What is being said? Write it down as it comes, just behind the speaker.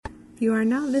You are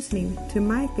now listening to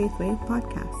My Faithway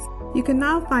podcast. You can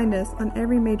now find us on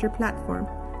every major platform,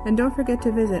 and don't forget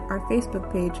to visit our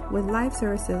Facebook page with live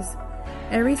services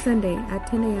every Sunday at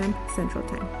 10 a.m. Central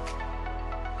Time.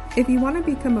 If you want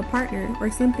to become a partner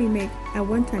or simply make a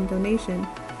one-time donation,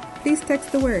 please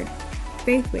text the word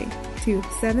Faithway to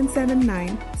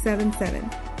 77977.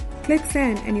 Click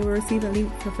send and you will receive a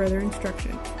link for further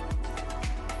instructions.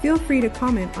 Feel free to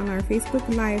comment on our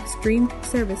Facebook Live streamed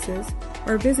services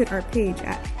or visit our page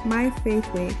at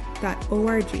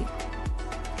myfaithway.org.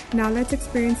 Now let's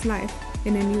experience life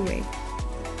in a new way,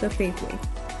 the Faith Way.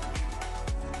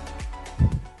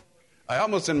 I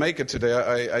almost didn't make it today.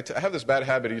 I have this bad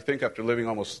habit. You think after living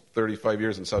almost 35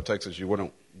 years in South Texas, you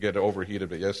wouldn't get overheated,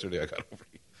 but yesterday I got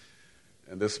overheated.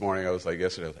 And this morning I was like,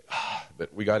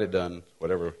 but we got it done,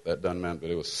 whatever that done meant,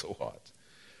 but it was so hot.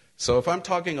 So if I'm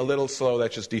talking a little slow,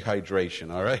 that's just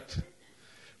dehydration, all right?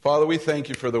 Father, we thank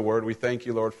you for the word. We thank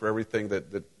you, Lord, for everything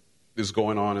that is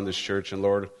going on in this church. And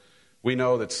Lord, we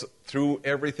know that through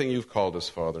everything you've called us,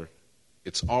 Father,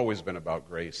 it's always been about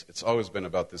grace. It's always been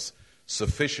about this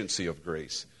sufficiency of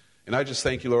grace. And I just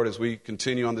thank you, Lord, as we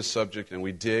continue on this subject and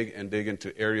we dig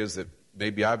into areas that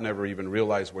maybe I've never even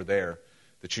realized were there,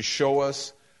 that you show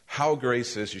us how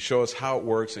grace is, you show us how it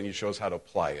works, and you show us how to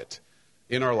apply it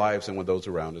in our lives and with those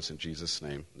around us, in Jesus'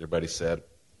 name. Everybody said,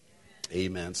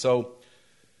 Amen. So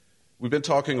we've been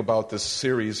talking about this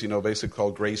series, basically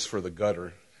called Grace for the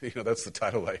Gutter. That's the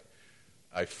title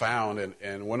I found.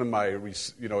 And one of my,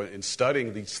 in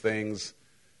studying these things,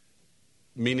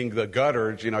 meaning the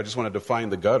gutter, I just want to define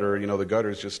the gutter. The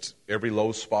gutter is just every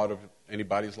low spot of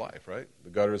anybody's life, right? The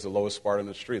gutter is the lowest spot in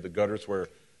the street. The gutter is where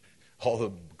all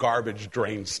the garbage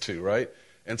drains to, right?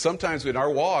 And sometimes in our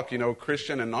walk,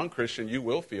 Christian and non-Christian, you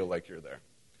will feel like you're there.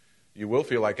 You will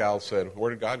feel like Al said,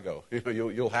 where did God go?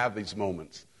 You'll have these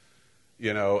moments,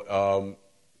 and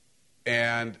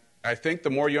I think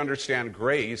the more you understand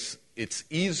grace, it's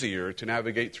easier to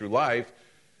navigate through life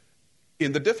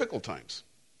in the difficult times.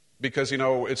 Because,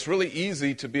 it's really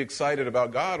easy to be excited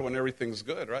about God when everything's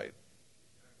good, right?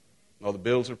 All the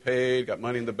bills are paid, got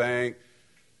money in the bank,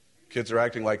 kids are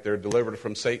acting like they're delivered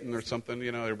from Satan or something,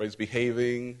 everybody's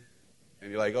behaving.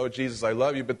 And you're like, oh, Jesus, I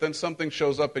love you. But then something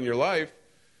shows up in your life,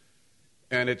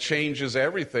 and it changes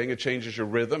everything. It changes your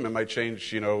rhythm. It might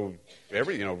change, from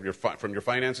your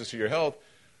finances to your health.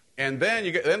 And then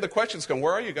then the questions come,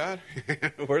 where are you, God?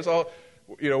 Where's all...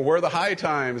 where are the high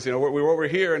times? We were over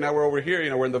here, and now we're over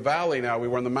here. We're in the valley now. We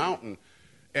were in the mountain.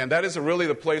 And that is really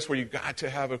the place where you got to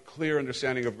have a clear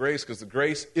understanding of grace, because the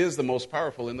grace is the most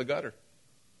powerful in the gutter.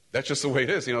 That's just the way it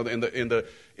is.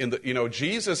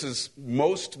 Jesus'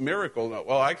 most miracle,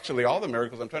 well, actually all the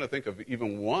miracles, I'm trying to think of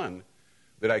even one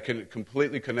that I can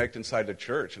completely connect inside the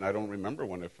church, and I don't remember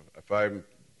one if I'm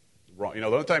wrong. The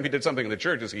only time he did something in the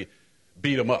church is he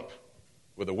beat him up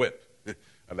with a whip.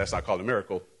 And that's not called a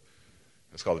miracle.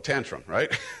 It's called a tantrum,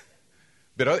 right?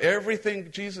 But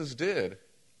everything Jesus did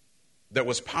that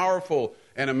was powerful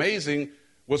and amazing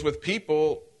was with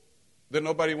people that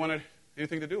nobody wanted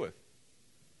anything to do with.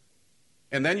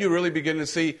 And then you really begin to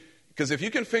see, because if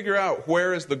you can figure out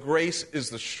where is the grace is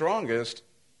the strongest,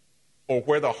 or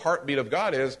where the heartbeat of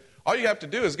God is, all you have to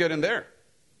do is get in there.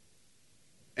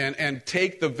 And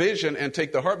take the vision and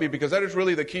take the heartbeat, because that is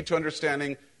really the key to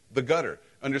understanding the gutter,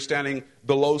 understanding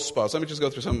the low spots. Let me just go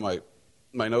through some of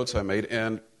my notes I made,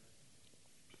 and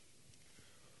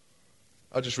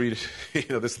I'll just read,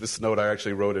 this note I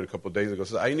actually wrote it a couple of days ago. It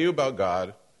says, I knew about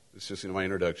God. It's just, my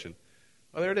introduction.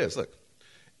 Well, there it is. Look.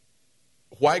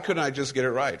 Why couldn't I just get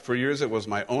it right? For years it was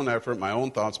my own effort, my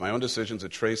own thoughts, my own decisions that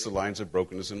traced the lines of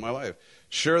brokenness in my life.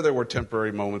 Sure, there were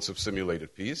temporary moments of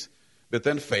simulated peace, but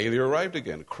then failure arrived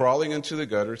again. Crawling into the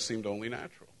gutter seemed only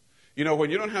natural. When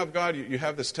you don't have God, you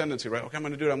have this tendency, right? Okay, I'm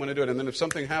going to do it. And then if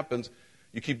something happens,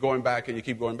 you keep going back and you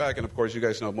keep going back. And, of course, you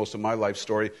guys know most of my life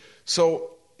story.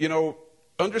 So,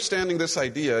 understanding this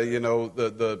idea,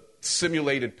 the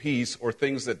simulated peace or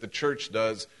things that the church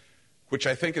does, which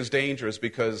I think is dangerous,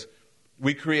 because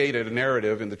we created a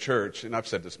narrative in the church, and I've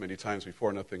said this many times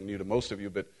before, nothing new to most of you,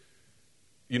 but,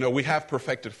 we have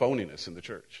perfected phoniness in the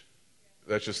church.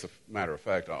 That's just a matter of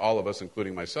fact. All of us,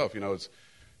 including myself, you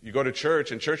go to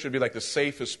church, and church should be like the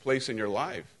safest place in your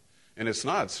life. And it's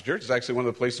not. Church is actually one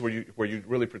of the places where you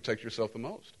really protect yourself the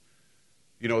most.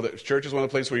 The church is one of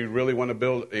the places where you really want to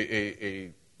build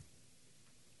an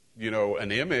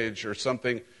image or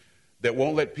something that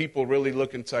won't let people really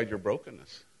look inside your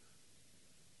brokenness.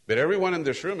 But everyone in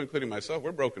this room, including myself,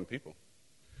 we're broken people.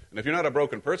 And if you're not a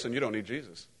broken person, you don't need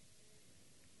Jesus.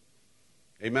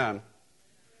 Amen.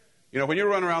 When you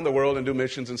run around the world and do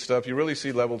missions and stuff, you really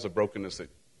see levels of brokenness that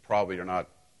probably are not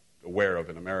aware of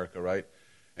in America, right?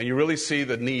 And you really see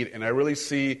the need, and I really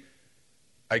see,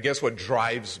 I guess, what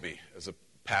drives me as a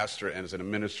pastor and as a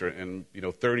minister, and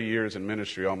 30 years in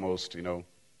ministry almost, in a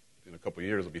couple of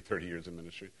years it'll be 30 years in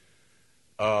ministry.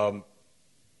 30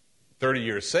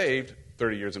 years saved,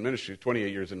 30 years in ministry,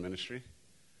 28 years in ministry,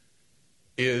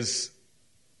 is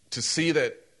to see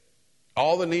that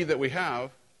all the need that we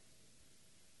have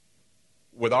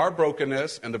with our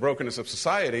brokenness and the brokenness of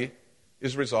society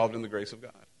is resolved in the grace of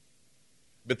God.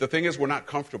 But the thing is, we're not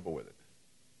comfortable with it.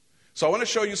 So I want to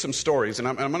show you some stories, and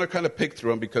I'm going to kind of pick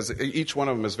through them because each one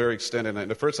of them is very extended.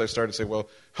 And at first I started to say, well,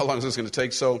 how long is this going to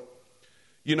take? So,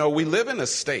 we live in a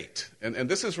state, and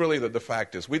this is really the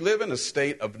fact is, we live in a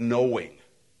state of knowing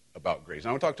about grace.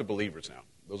 Now, I want to talk to believers now.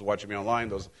 Those watching me online,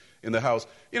 those in the house.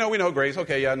 We know grace.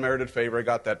 Okay, yeah, unmerited favor. I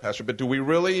got that, Pastor. But do we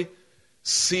really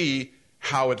see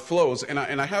how it flows? And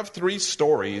I have 3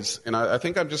 stories, and I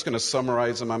think I'm just going to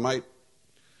summarize them. I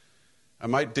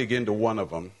might dig into one of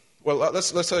them. Well,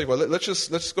 let's tell you what.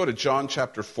 Let's go to John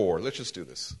chapter 4. Let's just do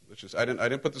this. I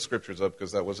didn't put the scriptures up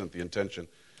because that wasn't the intention.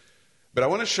 But I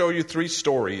want to show you 3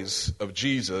 stories of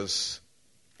Jesus.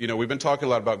 We've been talking a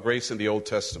lot about grace in the Old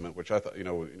Testament, which I thought,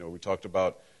 we talked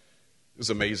about. It was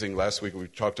amazing. Last week we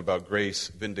talked about grace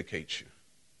vindicates you.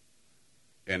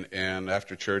 And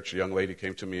after church, a young lady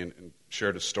came to me and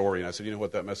shared a story, and I said, you know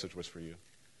what, that message was for you.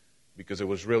 Because it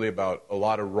was really about a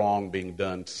lot of wrong being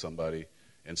done to somebody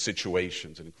and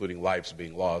situations, and including lives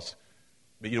being lost.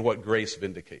 But you know what? Grace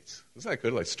vindicates. Isn't that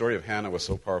good? Like, the story of Hannah was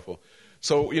so powerful.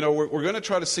 So, we're going to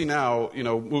try to see now,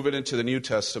 move it into the New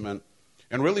Testament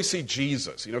and really see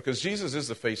Jesus, because Jesus is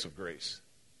the face of grace.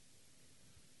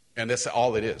 And that's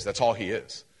all it is. That's all he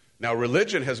is. Now,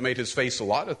 religion has made his face a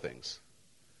lot of things.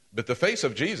 But the face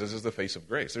of Jesus is the face of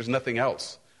grace. There's nothing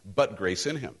else but grace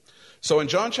in him. So in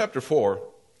John chapter 4,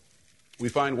 we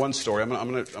find one story. I'm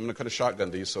going to kind of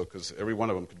shotgun these, because every one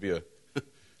of them could be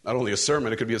not only a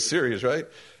sermon, it could be a series, right?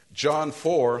 John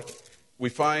 4, we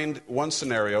find one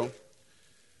scenario.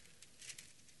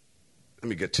 Let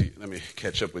me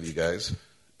catch up with you guys.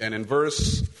 And in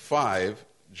verse 5,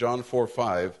 John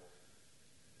 4:5,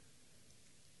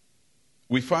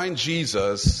 we find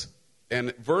Jesus.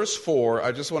 And verse 4,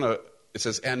 it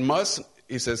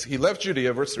says, he left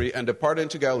Judea, verse 3, and departed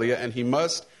into Galilee, and he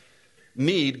must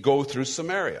need go through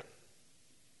Samaria.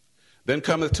 Then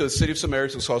cometh to the city of Samaria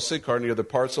to saw Sychar near the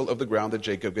parcel of the ground that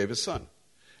Jacob gave his son.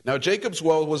 Now Jacob's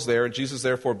well was there, and Jesus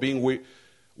therefore being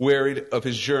wearied of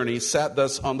his journey, sat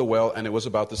thus on the well, and it was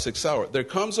about the 6th hour. There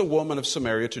comes a woman of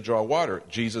Samaria to draw water.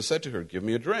 Jesus said to her, give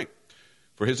me a drink.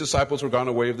 For his disciples were gone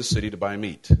away of the city to buy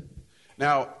meat.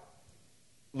 Now,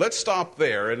 let's stop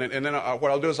there, and then what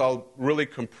I'll do is I'll really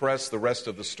compress the rest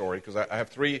of the story, because I have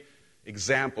 3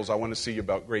 examples I want to see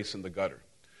about grace in the gutter.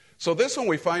 So this one,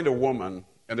 we find a woman,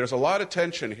 and there's a lot of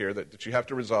tension here that you have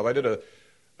to resolve. I did a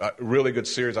really good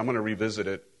series. I'm going to revisit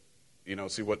it,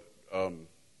 see what,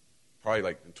 probably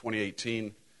like in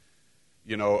 2018,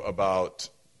 about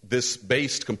this,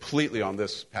 based completely on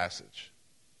this passage,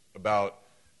 about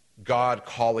God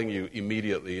calling you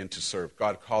immediately in to serve,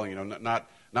 God calling you,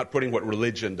 not putting what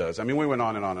religion does. I mean, we went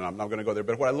on and on, and I'm not going to go there.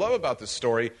 But what I love about this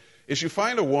story is you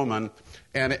find a woman,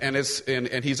 and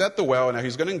he's at the well, and now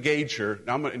he's going to engage her.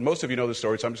 Now, most of you know the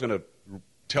story, so I'm just going to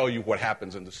tell you what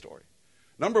happens in the story.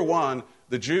 Number 1,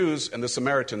 the Jews and the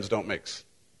Samaritans don't mix,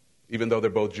 even though they're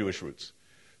both Jewish roots.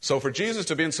 So for Jesus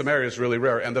to be in Samaria is really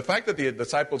rare. And the fact that the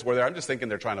disciples were there, I'm just thinking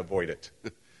they're trying to avoid it.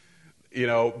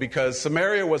 Because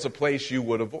Samaria was a place you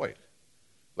would avoid.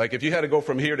 Like if you had to go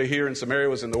from here to here and Samaria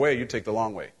was in the way, you'd take the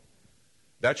long way.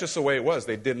 That's just the way it was.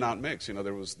 They did not mix.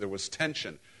 There was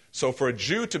tension. So for a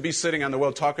Jew to be sitting on the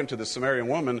well talking to the Samaritan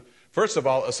woman, first of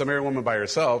all, a Samaritan woman by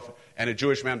herself and a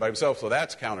Jewish man by himself, so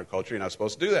that's counterculture. You're not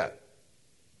supposed to do that.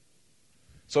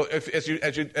 So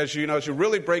as you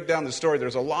really break down the story,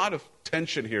 there's a lot of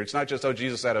tension here. It's not just,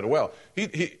 Jesus sat at a well.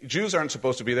 Jews aren't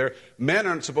supposed to be there. Men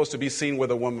aren't supposed to be seen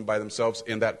with a woman by themselves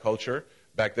in that culture.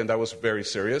 Back then, that was very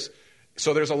serious.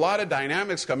 So there's a lot of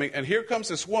dynamics coming. And here comes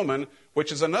this woman,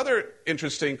 which is another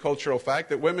interesting cultural fact,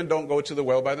 that women don't go to the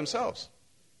well by themselves.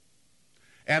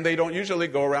 And they don't usually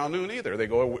go around noon either. They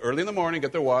go early in the morning,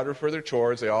 get their water for their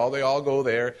chores. They all go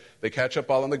there. They catch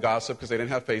up all on the gossip because they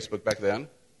didn't have Facebook back then.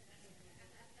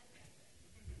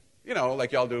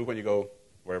 Like y'all do when you go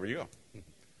wherever you go.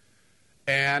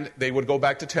 And they would go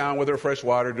back to town with their fresh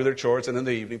water, do their chores, and in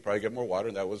the evening probably get more water,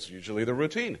 and that was usually the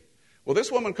routine. Well,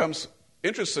 this woman comes,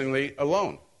 interestingly,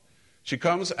 alone. She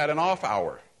comes at an off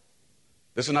hour.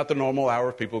 This is not the normal hour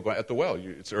of people going at the well.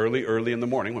 It's early in the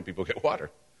morning when people get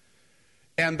water.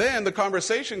 And then the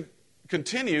conversation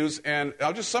continues, and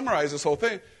I'll just summarize this whole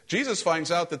thing. Jesus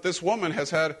finds out that this woman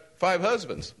has had 5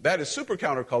 husbands. That is super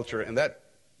counterculture, and that,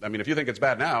 I mean, if you think it's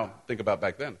bad now, think about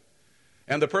back then.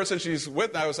 And the person she's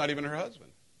with now is not even her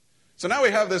husband. So now we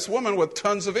have this woman with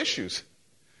tons of issues.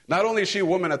 Not only is she a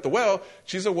woman at the well,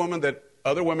 she's a woman that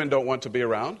other women don't want to be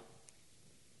around.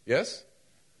 Yes?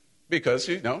 Because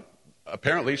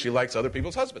apparently she likes other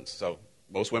people's husbands. So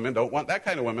most women don't want that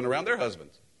kind of woman around their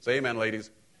husbands. Say amen,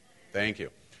 ladies. Thank you.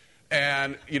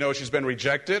 And, she's been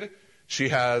rejected. She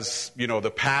has,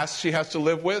 the past she has to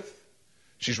live with.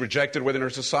 She's rejected within her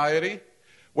society.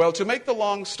 Well, to make the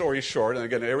long story short, and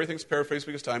again, everything's paraphrased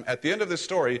because of time, at the end of this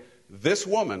story, this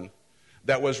woman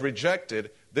that was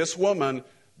rejected, this woman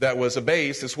that was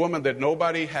abased, this woman that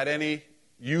nobody had any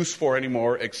use for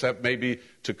anymore except maybe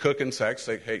to cook and sex,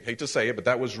 I hate to say it, but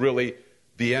that was really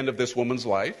the end of this woman's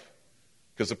life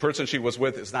because the person she was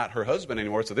with is not her husband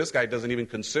anymore, so this guy doesn't even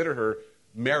consider her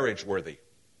marriage worthy.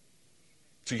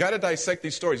 So you got to dissect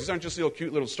these stories. These aren't just little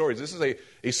cute little stories. This is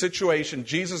a situation.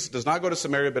 Jesus does not go to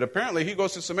Samaria, but apparently he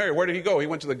goes to Samaria. Where did he go? He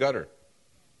went to the gutter.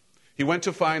 He went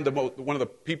to find one of the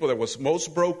people that was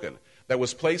most broken, that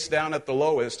was placed down at the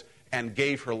lowest, and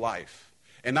gave her life.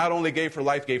 And not only gave her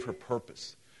life, gave her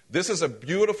purpose. This is a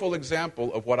beautiful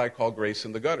example of what I call grace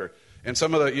in the gutter. And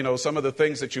some of the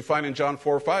things that you find in John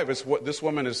 4:5 is what this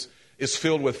woman is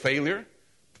filled with failure.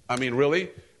 I mean, really,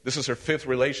 this is her 5th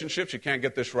relationship. She can't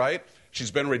get this right.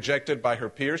 She's been rejected by her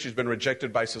peers. She's been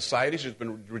rejected by society. She's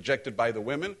been rejected by the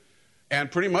women.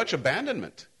 And pretty much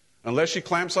abandonment. Unless she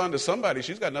clamps onto somebody,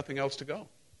 she's got nothing else to go.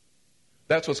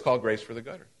 That's what's called grace for the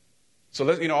gutter. So,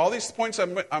 all these points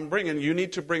I'm bringing, you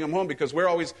need to bring them home because we're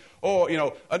always,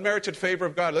 unmerited favor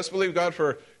of God. Let's believe God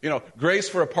for, grace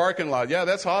for a parking lot. Yeah,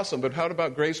 that's awesome. But how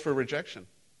about grace for rejection?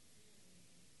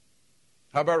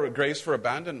 How about grace for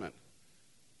abandonment?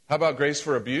 How about grace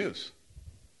for abuse?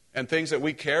 And things that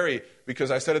we carry,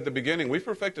 because I said at the beginning, we've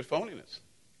perfected phoniness.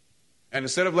 And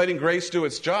instead of letting grace do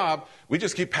its job, we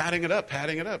just keep padding it up.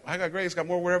 I got grace, got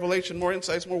more revelation, more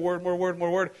insights, more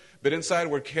word. But inside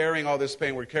we're carrying all this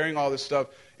pain, we're carrying all this stuff,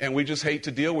 and we just hate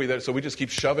to deal with it. So we just keep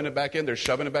shoving it back in there,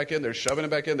 shoving it back in there, shoving it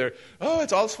back in there. Oh,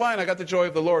 it's all fine, I got the joy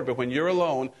of the Lord. But when you're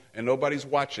alone and nobody's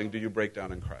watching, do you break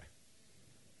down and cry?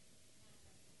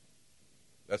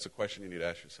 That's a question you need to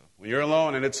ask yourself. When you're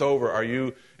alone and it's over,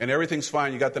 and everything's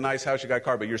fine, you got the nice house, you got a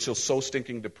car, but you're still so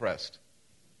stinking depressed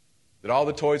that all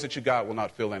the toys that you got will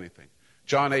not fill anything.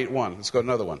 John 8:1. Let's go to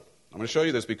another one. I'm going to show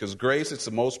you this because grace is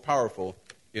the most powerful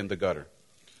in the gutter.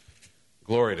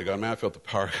 Glory to God. Man, I felt the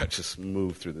power of God just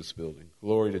move through this building.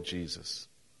 Glory to Jesus.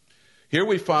 Here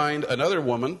we find another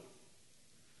woman,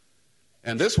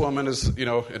 and this woman is,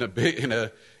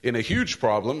 in a huge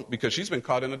problem because she's been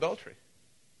caught in adultery.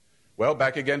 Well,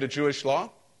 back again to Jewish law.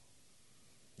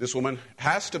 This woman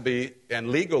has to be,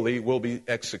 and legally will be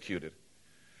executed.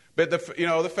 But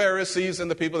the Pharisees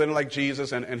and the people that didn't like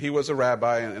Jesus, and he was a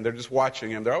rabbi, and they're just watching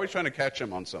him. They're always trying to catch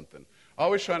him on something.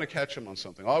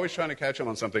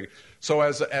 So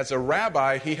as a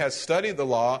rabbi, he has studied the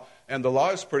law, and the law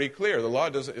is pretty clear. The law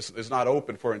is not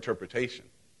open for interpretation.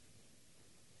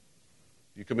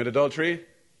 You commit adultery,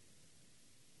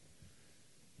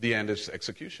 the end is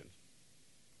execution.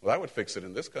 Well, that would fix it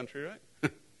in this country,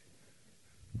 right?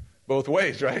 Both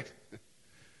ways, right?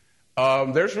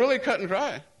 There's really cut and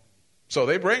dry. So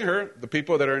they bring her, the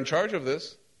people that are in charge of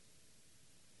this,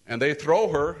 and they throw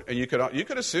her, and you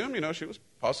could assume, she was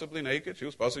possibly naked, she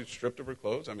was possibly stripped of her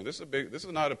clothes. I mean, this is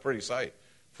not a pretty sight.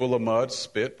 Full of mud,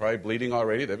 spit, probably bleeding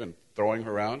already. They've been throwing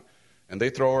her around, and they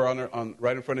throw her on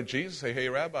right in front of Jesus, say, "Hey,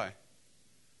 Rabbi,"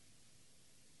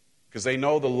 because they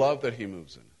know the love that he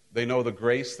moves in. They know the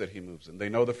grace that he moves in. They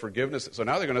know the forgiveness. So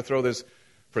now they're going to throw this,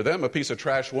 for them, a piece of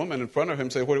trash woman in front of him,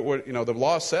 say, "What the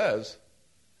law says."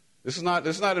 This is not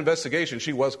investigation.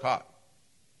 She was caught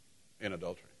in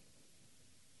adultery.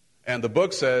 And the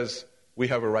book says we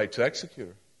have a right to execute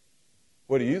her.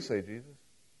 What do you say, Jesus?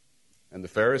 And the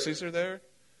Pharisees are there,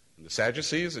 and the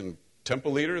Sadducees, and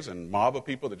temple leaders, and mob of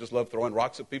people that just love throwing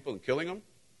rocks at people and killing them.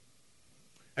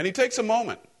 And he takes a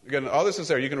moment. Again, all this is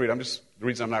there. You can read. The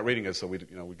reason I'm not reading it is so we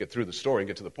get through the story and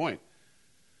get to the point.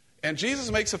 And Jesus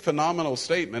makes a phenomenal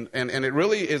statement, and it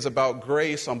really is about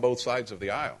grace on both sides of the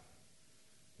aisle.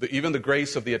 Even the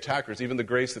grace of the attackers, even the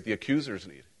grace that the accusers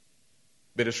need.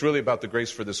 But it's really about the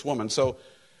grace for this woman. So,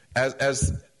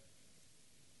 as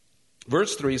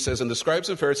verse 3 says, "And the scribes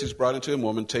and Pharisees brought into him a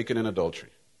woman taken in adultery."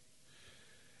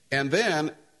 And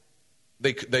then,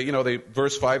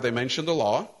 verse 5, they mention the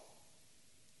law.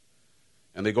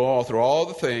 And they go all through all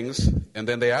the things, and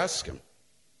then they ask him,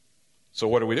 "So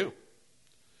what do we do?"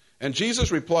 And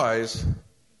Jesus replies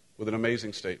with an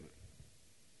amazing statement.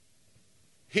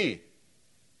 "He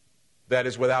that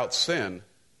is without sin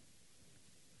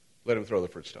let him throw the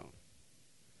first stone.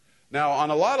 Now, on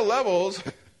a lot of levels,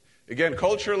 again,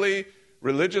 culturally,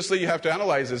 religiously, you have to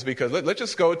analyze this because let's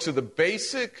just go to the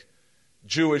basic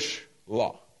Jewish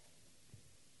law.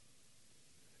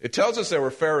 It tells us there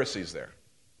were Pharisees there.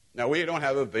 Now, we don't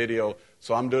have a video,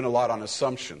 so I'm doing a lot on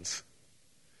assumptions.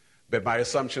 But my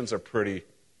assumptions are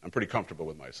I'm pretty comfortable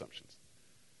with my assumptions.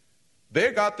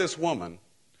 They got this woman,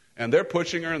 and they're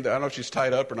pushing her, and I don't know if she's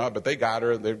tied up or not, but they got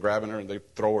her, and they're grabbing her, and they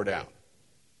throw her down.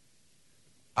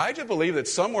 I just believe that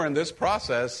somewhere in this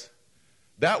process,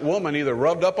 that woman either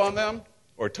rubbed up on them,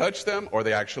 or touched them, or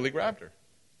they actually grabbed her.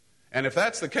 And if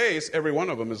that's the case, every one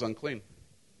of them is unclean.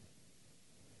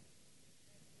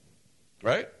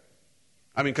 Right?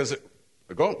 I mean, because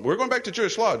we're going back to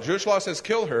Jewish law. Jewish law says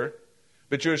kill her,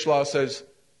 but Jewish law says,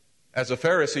 as a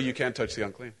Pharisee, you can't touch the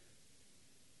unclean.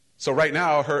 So right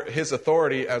now, his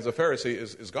authority as a Pharisee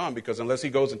is gone, because unless he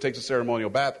goes and takes a ceremonial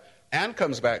bath and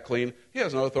comes back clean, he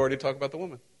has no authority to talk about the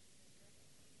woman.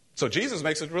 So Jesus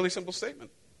makes a really simple statement.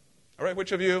 All right,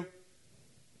 which of you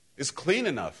is clean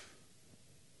enough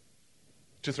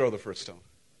to throw the first stone?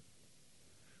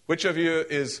 Which of you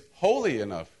is holy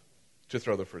enough to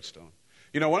throw the first stone?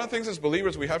 You know, one of the things as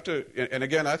believers we have to, and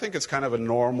again, I think it's kind of a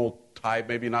normal type,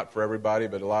 maybe not for everybody,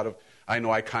 but I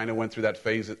know I kind of went through that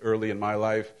phase early in my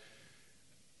life.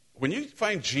 When you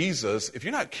find Jesus, if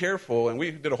you're not careful, and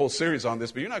we did a whole series on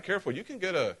this, but you're not careful, you can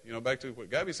get back to what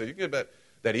Gabby said, you can get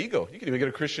that ego. You can even get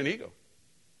a Christian ego.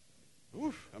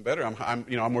 Oof, I'm better.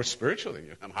 I'm more spiritual than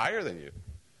you. I'm higher than you.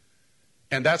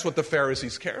 And that's what the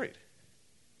Pharisees carried.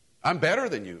 I'm better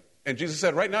than you. And Jesus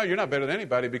said, right now you're not better than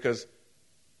anybody, because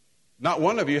not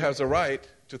one of you has a right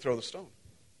to throw the stone.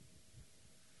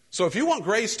 So if you want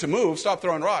grace to move, stop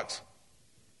throwing rocks.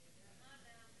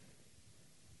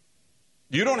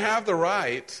 You don't have the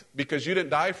right, because you didn't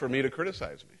die for me, to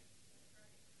criticize me.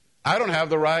 I don't have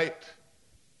the right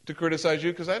to criticize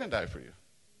you because I didn't die for you.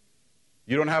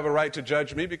 You don't have a right to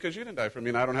judge me because you didn't die for me,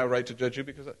 and I don't have a right to judge you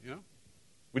because,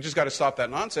 we just got to stop that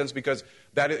nonsense, because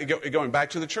going back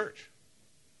to the church.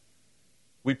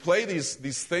 We play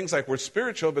these things like we're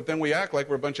spiritual, but then we act like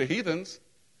we're a bunch of heathens,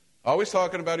 always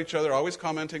talking about each other, always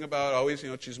commenting about, always,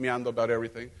 chismeando about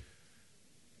everything.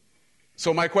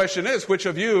 So my question is, which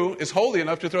of you is holy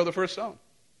enough to throw the first stone?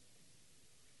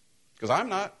 Because I'm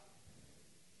not.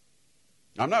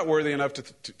 I'm not worthy enough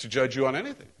to judge you on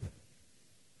anything.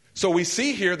 So we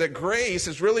see here that grace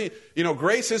is really,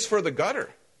 grace is for the gutter.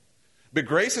 But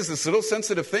grace is this little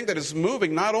sensitive thing that is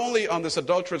moving not only on this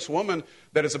adulterous woman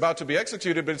that is about to be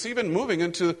executed, but it's even moving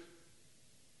into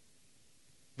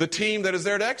the team that is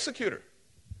there to execute her.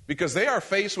 Because they are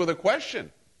faced with a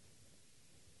question.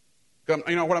 What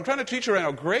I'm trying to teach you right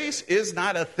now, grace is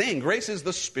not a thing. Grace is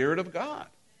the Spirit of God.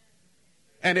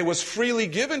 And it was freely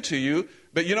given to you.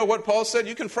 But you know what Paul said?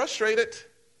 You can frustrate it.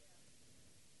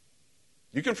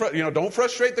 You can, don't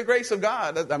frustrate the grace of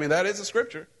God. I mean, that is the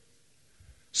scripture.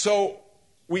 So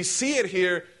we see it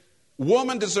here.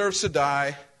 Woman deserves to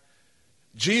die.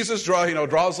 Jesus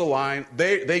draws the line.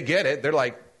 They get it. They're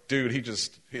like, dude, he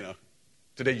just,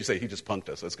 today you say he just punked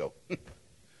us. Let's go.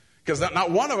 Because not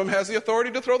one of them has the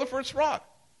authority to throw the first rock.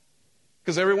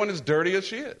 Because everyone is dirty as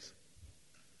she is.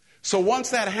 So once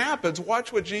that happens,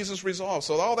 watch what Jesus resolves.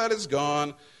 So all that is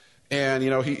gone. And,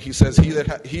 he says, he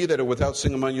that without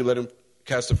sin among you, let him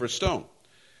cast the first stone.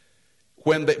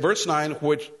 Verse 9,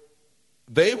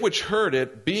 they which heard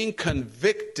it, being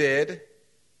convicted,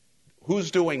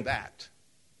 who's doing that?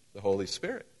 The Holy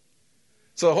Spirit.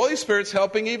 So the Holy Spirit's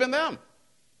helping even them.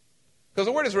 Because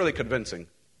the word is really convincing.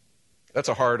 That's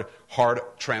a hard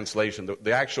translation.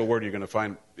 The actual word you're going to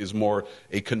find is more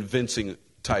a convincing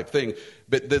type thing.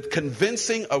 But the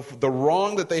convincing of the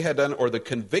wrong that they had done, or the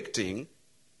convicting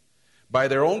by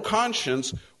their own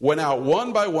conscience, went out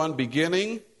one by one,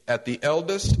 beginning at the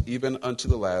eldest, even unto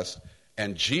the last.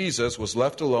 And Jesus was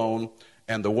left alone,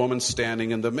 and the woman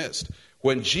standing in the midst.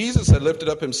 When Jesus had lifted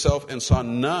up himself and saw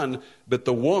none but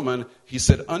the woman, he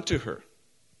said unto her,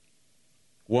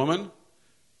 Woman,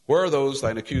 where are those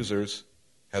thine accusers?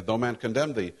 Hath no man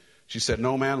condemned thee? She said,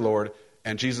 No man, Lord.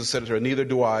 And Jesus said to her, Neither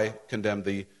do I condemn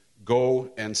thee.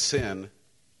 Go and sin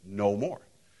no more.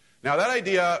 Now that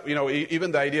idea,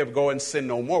 even the idea of go and sin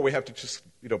no more, we have to just,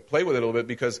 play with it a little bit,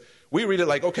 because we read it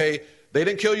like, okay, they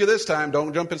didn't kill you this time,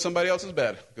 don't jump in somebody else's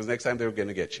bed, because next time they're going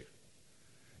to get you.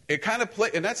 It kind of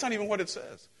and that's not even what it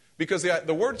says. Because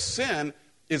the word sin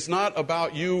is not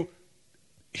about you.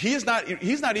 He's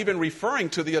not even referring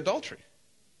to the adultery.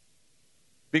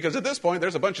 Because at this point,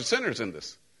 there's a bunch of sinners in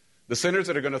this. The sinners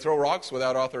that are going to throw rocks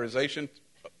without authorization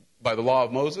by the law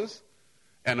of Moses,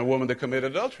 and a woman that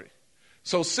committed adultery.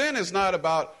 So sin is not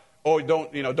about,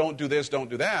 don't do this, don't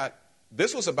do that.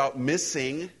 this was about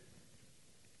missing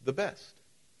the best.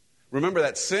 Remember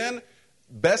that sin,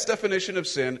 best definition of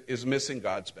sin is missing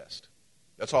God's best.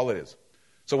 That's all it is.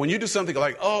 So when you do something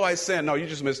like, oh, I sinned, no, you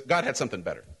just missed, God had something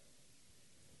better.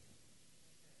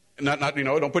 Not,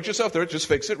 don't put yourself there, just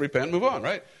fix it, repent, move on,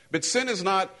 right? But sin is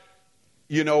not,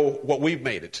 what we've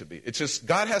made it to be. It's just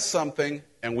God has something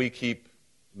and we keep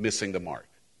missing the mark.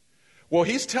 Well,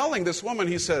 he's telling this woman,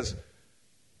 he says,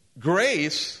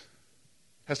 grace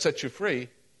has set you free.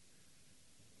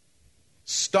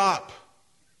 Stop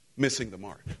missing the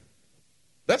mark.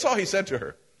 That's all he said to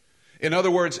her. In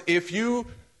other words, if you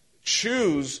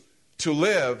choose to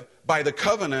live by the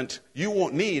covenant, you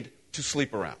won't need to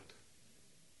sleep around.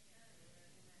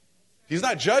 He's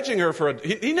not judging her for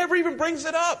it. He never even brings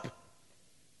it up.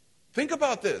 Think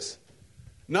about this.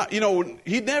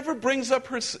 He never brings up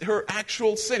her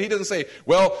actual sin. He doesn't say,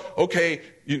 well, okay,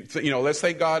 let's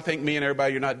thank God, thank me and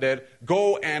everybody, you're not dead.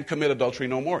 Go and commit adultery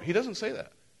no more. He doesn't say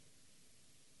that.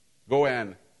 Go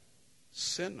and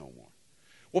sin no more.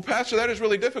 Well, Pastor, that is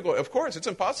really difficult. Of course, it's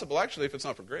impossible, actually, if it's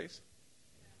not for grace.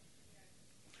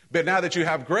 But now that you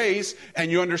have grace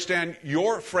and you understand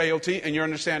your frailty and you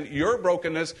understand your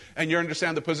brokenness and you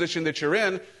understand the position that you're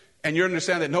in and you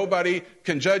understand that nobody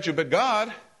can judge you but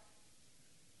God.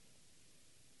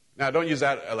 Now, don't use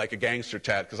that like a gangster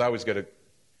tat, because I always get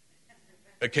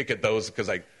a kick at those, because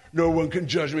no one can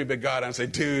judge me but God. And I say,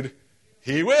 dude,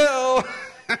 he will.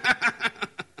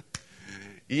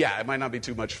 Yeah, it might not be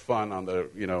too much fun on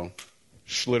the,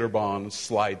 Schlitterbahn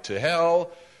slide to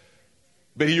hell,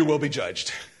 but you will be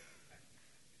judged.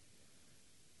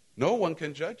 No one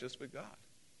can judge us but God.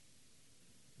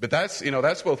 But that's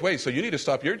both ways. So you need to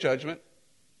stop your judgment,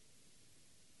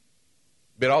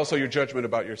 but also your judgment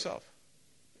about yourself.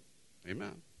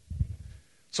 Amen.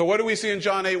 So what do we see in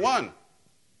John 8:1?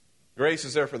 Grace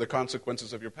is there for the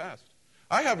consequences of your past.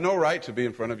 I have no right to be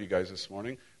in front of you guys this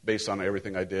morning based on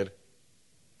everything I did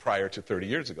prior to 30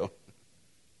 years ago.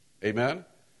 Amen?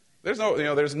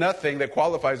 There's nothing that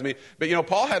qualifies me. But,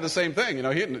 Paul had the same thing.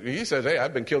 He says, hey,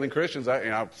 I've been killing Christians.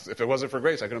 If it wasn't for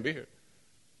grace, I couldn't be here.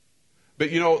 But,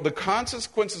 the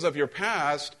consequences of your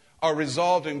past are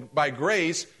resolved by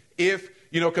grace if,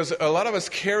 because a lot of us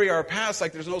carry our past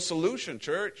like there's no solution,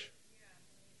 church.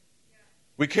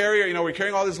 We carry, we're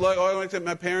carrying all this luck. Oh,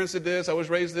 my parents did this. I was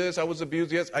raised this. I was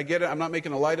abused. Yes, I get it. I'm not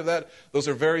making a light of that. Those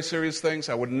are very serious things.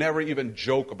 I would never even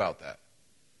joke about that,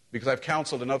 because I've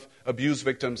counseled enough abuse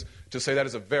victims to say that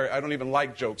is I don't even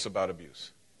like jokes about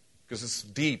abuse, because it's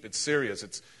deep, it's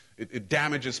serious, it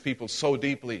damages people so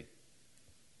deeply.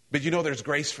 But there's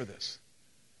grace for this.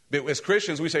 But as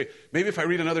Christians, we say, maybe if I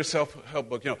read another self-help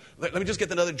book, let me just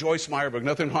get another Joyce Meyer book.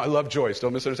 I love Joyce,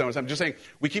 don't misunderstand what I'm just saying.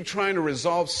 We keep trying to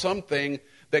resolve something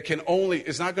that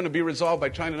is not going to be resolved by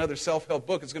trying another self-help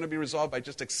book. It's going to be resolved by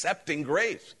just accepting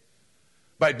grace.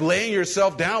 By laying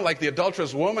yourself down like the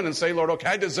adulterous woman and say, Lord, okay,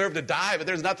 I deserve to die, but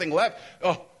there's nothing left.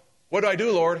 Oh, what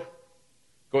do, Lord?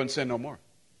 Go and sin no more.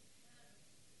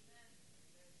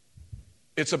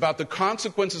 It's about the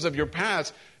consequences of your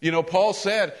past. Paul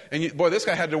said, and this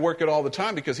guy had to work it all the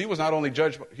time, because he was not only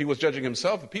he was judging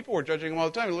himself, but people were judging him all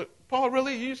the time. Paul,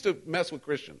 really? He used to mess with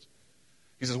Christians.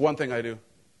 He says, one thing I do.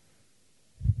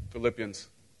 Philippians,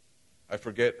 I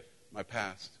forget my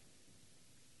past.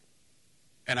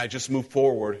 And I just move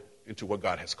forward into what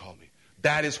God has called me.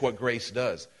 That is what grace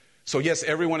does. So yes,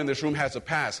 everyone in this room has a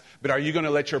past, but are you going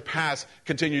to let your past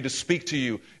continue to speak to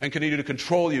you and continue to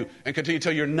control you and continue to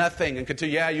tell you you're nothing and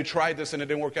continue, yeah, you tried this and it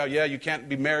didn't work out. Yeah, you can't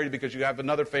be married because you have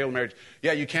another failed marriage.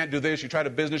 Yeah, you can't do this. You tried a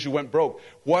business, you went broke.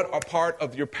 What a part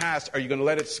of your past are you going to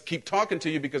let it keep talking to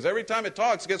you? Because every time it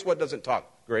talks, guess what doesn't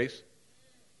talk? Grace.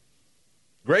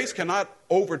 Grace cannot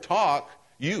overtalk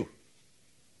you.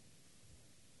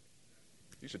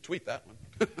 You should tweet that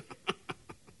one.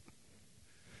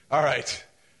 All right.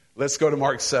 Let's go to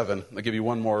Mark 7. I'll give you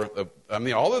one more.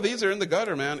 All of these are in the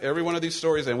gutter, man. Every one of these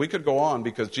stories. And we could go on,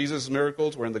 because Jesus'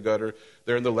 miracles were in the gutter.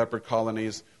 They're in the leper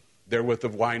colonies. They're with the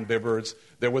wine bibbers.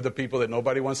 They're with the people that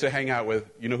nobody wants to hang out with.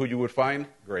 You know who you would find?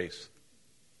 Grace.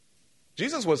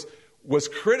 Jesus was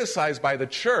criticized by the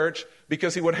church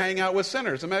because he would hang out with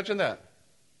sinners. Imagine that.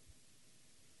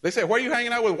 They say, why are you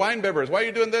hanging out with wine bibbers? Why are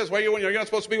you doing this? You're not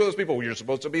supposed to be with those people. Well, you're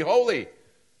supposed to be holy.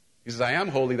 He says, I am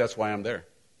holy. That's why I'm there.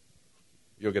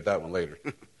 You'll get that one later.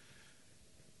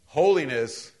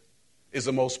 Holiness is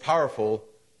the most powerful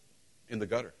in the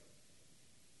gutter.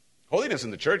 Holiness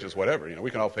in the church is whatever. We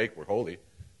can all fake we're holy.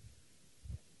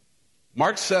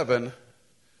 Mark 7,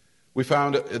 we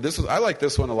found I like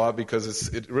this one a lot, because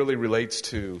it really relates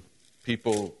to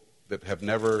people that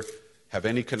have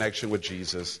any connection with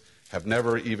Jesus, have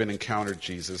never even encountered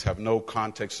Jesus, have no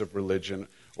context of religion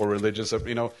or religious.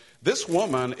 This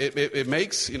woman, it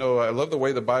makes, I love the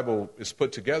way the Bible is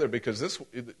put together, because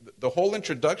the whole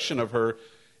introduction of her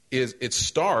it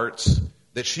starts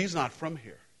that she's not from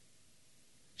here.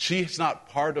 She's not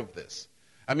part of this.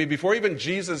 I mean, before even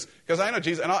Jesus, because I know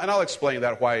Jesus, and I'll explain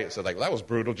that, why it said, like, that was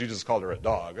brutal. Jesus called her a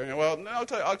dog. Well, no,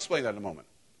 I'll explain that in a moment.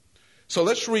 So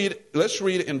let's read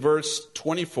in verse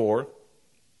 24.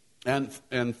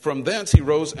 And from thence he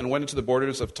rose and went into the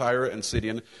borders of Tyre and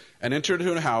Sidon, and entered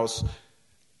into a house,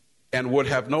 and would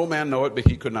have no man know it, but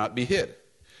he could not be hid.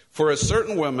 For a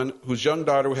certain woman, whose young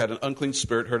daughter had an unclean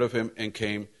spirit, heard of him and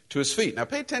came to his feet. Now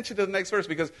pay attention to the next verse,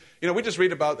 because we just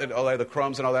read about it, all the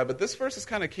crumbs and all that, but this verse is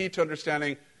kind of key to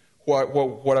understanding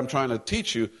what I'm trying to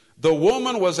teach you. The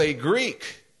woman was a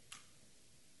Greek.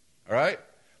 All right?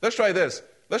 Let's try this.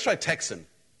 Let's try Texan.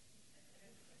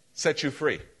 Set you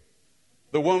free.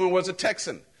 The woman was a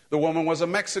Texan. The woman was a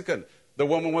Mexican. The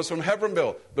woman was from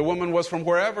Hebronville. The woman was from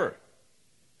wherever.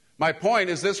 My point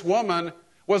is, this woman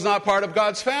was not part of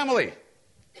God's family.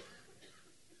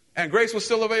 And grace was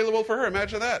still available for her.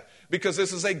 Imagine that. Because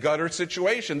this is a gutter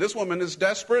situation. This woman is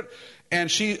desperate,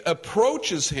 and she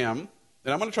approaches him.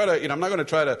 And I'm going to try to, I'm not going to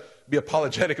try to be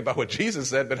apologetic about what Jesus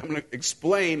said, but I'm going to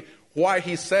explain why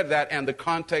he said that and the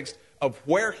context of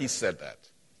where he said that.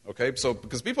 Okay? So,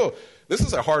 because this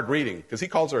is a hard reading, because he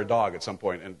calls her a dog at some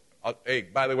point. And, hey,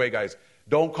 by the way, guys,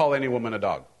 don't call any woman a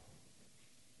dog.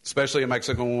 Especially a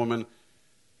Mexican woman.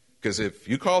 Because if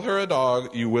you call her a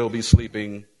dog, you will be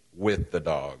sleeping with the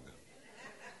dog.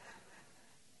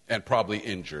 And probably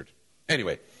injured.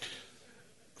 Anyway,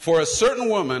 for a certain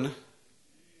woman,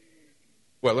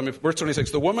 verse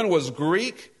 26, the woman was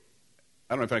Greek,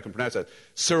 I don't know if I can pronounce that,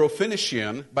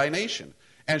 Syrophoenician by nation.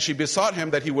 And she besought him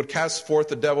that he would cast forth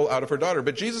the devil out of her daughter.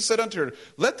 But Jesus said unto her,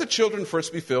 let the children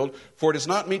first be filled, for it is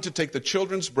not meet to take the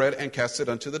children's bread and cast it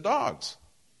unto the dogs.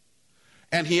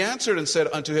 And he answered and said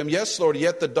unto him, yes, Lord,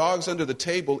 yet the dogs under the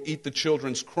table eat the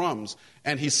children's crumbs.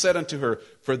 And he said unto her,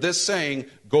 for this saying,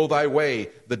 go thy way,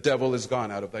 the devil is gone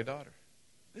out of thy daughter.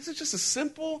 This is just a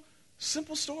simple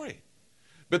story.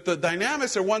 But the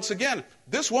dynamics are, once again,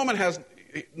 this woman has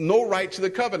no right to the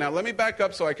covenant. Now, let me back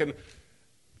up so I can,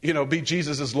 be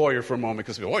Jesus' lawyer for a moment.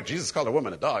 Because, Jesus called a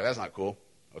woman a dog. That's not cool.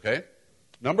 Okay?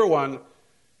 Number one,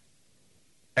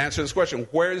 answer this question.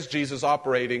 Where is Jesus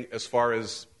operating as far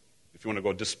as, if you want to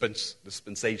go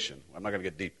dispensation? I'm not going to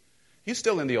get deep. He's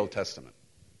still in the Old Testament.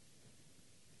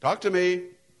 Talk to me.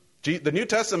 The New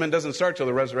Testament doesn't start till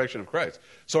the resurrection of Christ.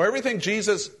 So everything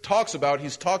Jesus talks about,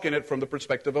 he's talking it from the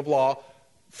perspective of law,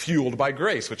 fueled by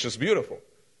grace, which is beautiful.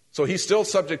 So he's still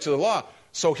subject to the law.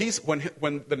 So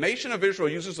when the nation of Israel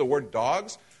uses the word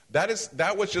dogs,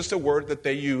 that was just a word that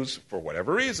they use for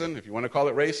whatever reason. If you want to call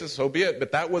it racist, so be it.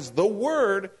 But that was the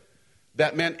word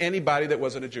that meant anybody that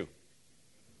wasn't a Jew.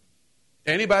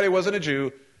 Anybody who wasn't a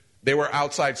Jew, they were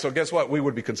outside. So guess what? We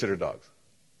would be considered dogs.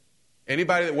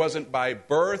 Anybody that wasn't by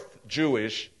birth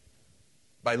Jewish,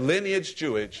 by lineage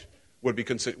Jewish, would be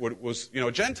considered was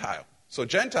Gentile. So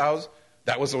Gentiles,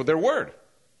 that was their word.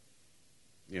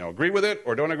 Agree with it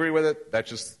or don't agree with it, that's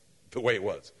just the way it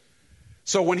was.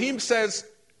 So when he says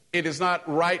it is not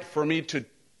right for me to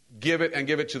give it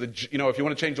to the, if you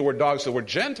want to change the word dogs to the word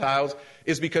Gentiles,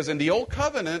 is because in the Old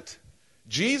Covenant,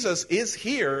 Jesus is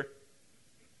here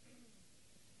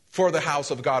for the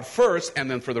house of God first,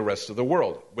 and then for the rest of the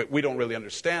world. But we don't really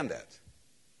understand that.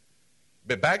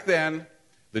 But back then,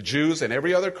 the Jews and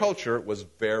every other culture was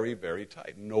very, very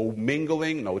tight. No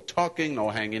mingling, no talking, no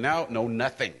hanging out, no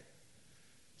nothing.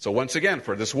 So once again,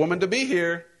 for this woman to be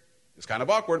here, it's kind of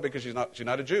awkward because she's not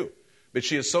a Jew. But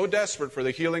she is so desperate for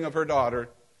the healing of her daughter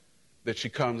that she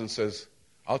comes and says,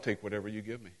 I'll take whatever you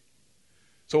give me.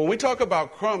 So when we talk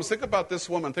about crumbs, think about this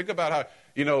woman. Think about how,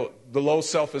 the low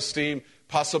self-esteem,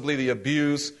 possibly the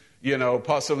abuse,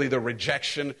 possibly the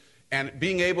rejection, and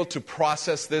being able to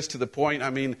process this to the point,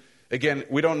 again,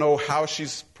 we don't know how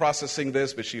she's processing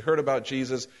this, but she heard about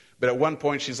Jesus, but at one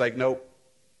point she's like, nope,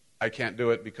 I can't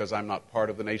do it because I'm not part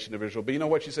of the nation of Israel. But you know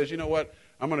what? She says, you know what?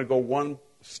 I'm going to go one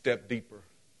step deeper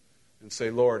and say,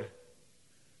 Lord,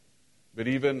 but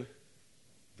even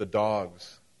the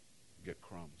dogs get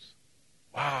crumbs.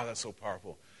 Wow, that's so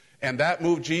powerful. And that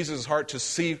moved Jesus' heart to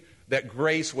see that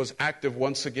grace was active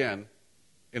once again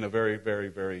in a very, very,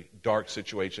 very dark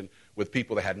situation with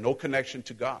people that had no connection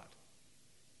to God.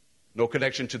 No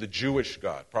connection to the Jewish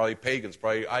God. Probably pagans,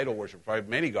 probably idol worship, probably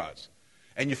many gods.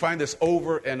 And you find this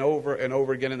over and over and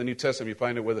over again in the New Testament. You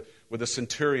find it with the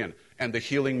centurion and the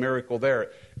healing miracle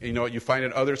there. You find it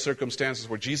in other circumstances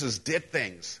where Jesus did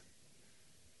things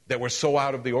that were so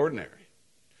out of the ordinary.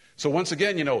 So once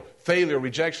again, failure,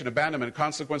 rejection, abandonment,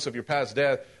 consequence of your past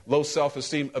death, low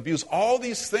self-esteem, abuse, all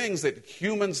these things that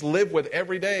humans live with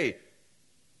every day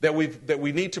that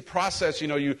we need to process.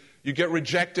 You get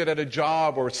rejected at a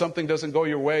job or something doesn't go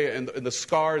your way, and the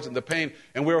scars and the pain.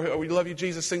 And we love you,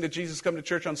 Jesus, sing to Jesus, come to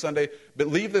church on Sunday. But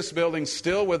leave this building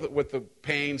still with the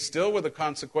pain, still with the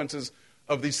consequences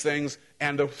of these things.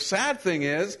 And the sad thing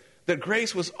is that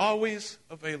grace was always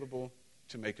available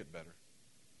to make it better.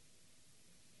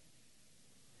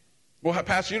 Well,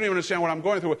 Pastor, you don't even understand what I'm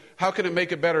going through. How can it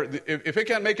make it better? If it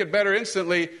can't make it better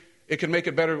instantly, it can make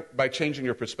it better by changing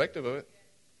your perspective of it.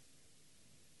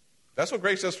 That's what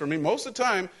grace does for me. Most of the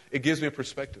time, it gives me a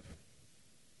perspective.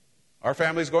 Our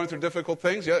family's going through difficult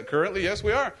things. Yeah, currently, yes,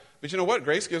 we are. But you know what?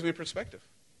 Grace gives me perspective.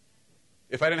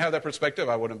 If I didn't have that perspective,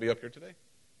 I wouldn't be up here today.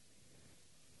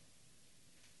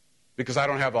 Because I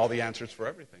don't have all the answers for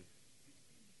everything.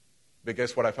 But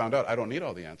guess what I found out? I don't need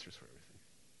all the answers for everything.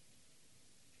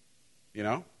 You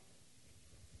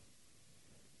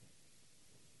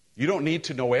don't need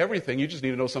to know everything. You just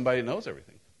need to know somebody that knows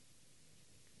everything.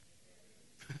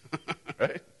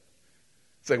 Right?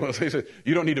 It's like,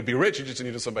 you don't need to be rich. You just need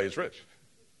to know somebody who's rich.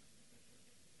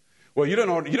 Well, you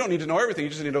don't need to know everything. You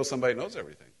just need to know somebody who knows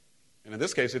everything. And in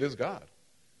this case, it is God.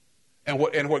 And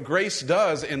what grace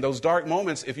does in those dark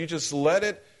moments, if you just let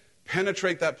it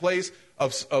penetrate that place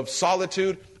of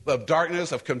solitude, of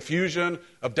darkness, of confusion,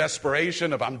 of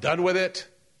desperation, of I'm done with it.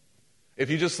 If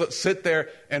you just sit there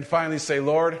and finally say,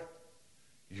 Lord,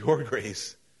 your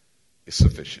grace is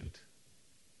sufficient.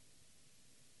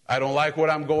 I don't like what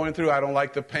I'm going through. I don't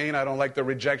like the pain. I don't like the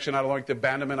rejection. I don't like the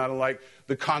abandonment. I don't like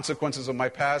the consequences of my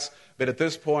past. But at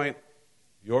this point,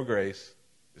 your grace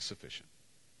is sufficient.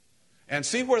 And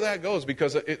see where that goes,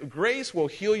 because grace will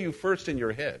heal you first in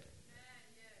your head.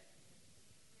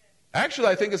 Actually,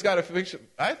 I think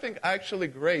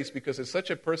grace, because it's such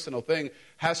a personal thing,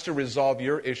 has to resolve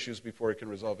your issues before it can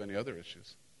resolve any other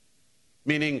issues.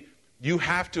 Meaning, you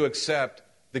have to accept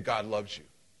that God loves you.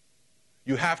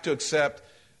 You have to accept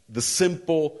the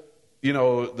simple,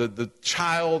 the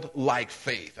childlike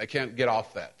faith. I can't get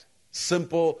off that.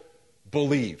 Simple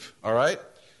believe, all right?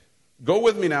 Go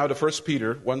with me now to 1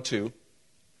 Peter 1:2,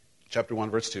 chapter 1,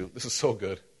 verse 2. This is so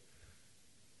good.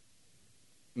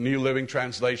 New Living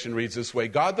Translation reads this way: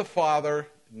 God the Father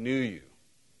knew you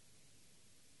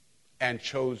and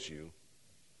chose you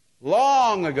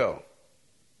long ago.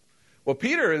 Well,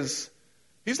 he's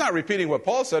not repeating what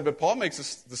Paul said, but Paul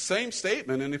makes the same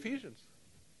statement in Ephesians.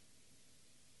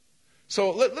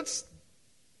 So let's,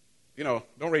 don't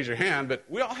raise your hand, but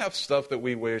we all have stuff that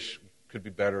we wish could be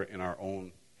better in our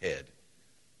own head,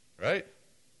 right?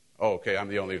 Oh, okay, I'm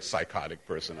the only psychotic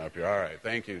person up here. All right,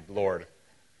 thank you, Lord.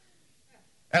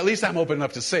 At least I'm open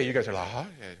enough to say. You guys are like, oh,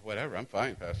 okay, whatever, I'm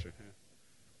fine, Pastor. Yeah.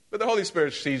 But the Holy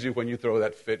Spirit sees you when you throw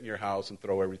that fit in your house and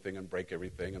throw everything and break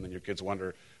everything, and then your kids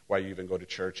wonder why you even go to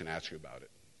church and ask you about it.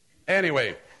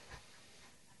 Anyway,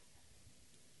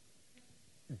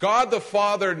 God the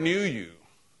Father knew you.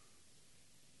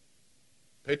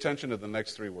 Pay attention to the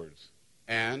next three words.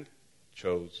 And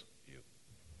chose you.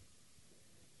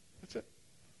 That's it.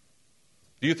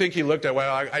 Do you think he looked at,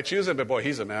 well, I choose him, but boy,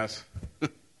 he's a mess.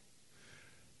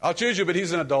 I'll choose you, but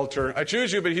he's an adulterer. I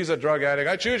choose you, but he's a drug addict.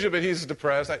 I choose you, but he's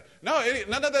depressed.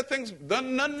 None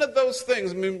of those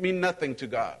things mean nothing to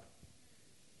God.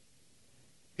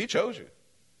 He chose you.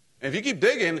 And if you keep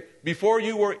digging, before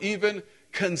you were even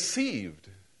conceived,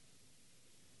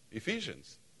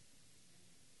 Ephesians,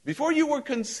 before you were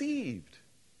conceived,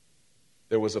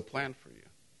 there was a plan for you.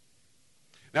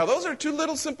 Now, those are two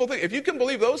little simple things. If you can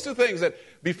believe those two things, that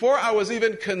before I was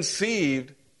even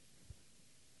conceived,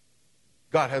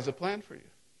 God has a plan for you.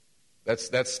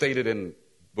 That's stated in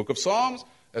Book of Psalms.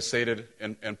 That's stated,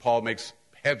 and Paul makes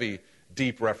heavy,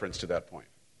 deep reference to that point.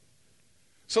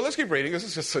 So let's keep reading. This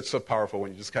is just so powerful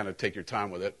when you just kind of take your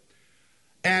time with it.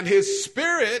 And his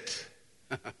Spirit,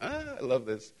 I love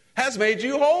this, has made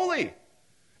you holy.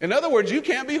 In other words, you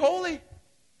can't be holy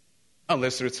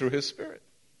unless it's through his Spirit.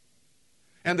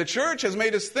 And the church has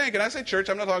made us think, and I say church,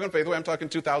 I'm not talking faithful, I'm talking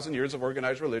 2,000 years of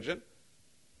organized religion,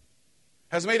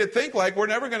 has made it think like we're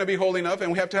never going to be holy enough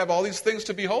and we have to have all these things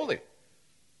to be holy.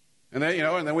 And then,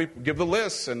 and then we give the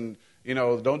lists and,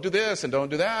 don't do this and don't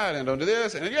do that and don't do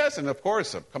this. And yes, and of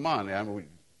course, come on.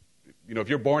 If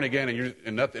you're born again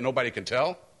and nobody can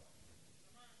tell,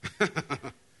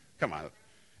 come on.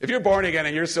 If you're born again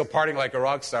and you're still partying like a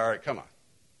rock star, come on.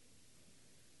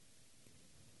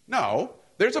 No,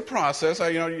 there's a process.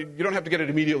 You don't have to get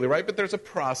it immediately right, but there's a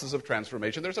process of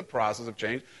transformation. There's a process of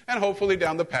change. And hopefully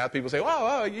down the path, people say,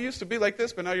 wow, you used to be like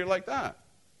this, but now you're like that.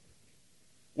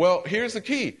 Well, here's the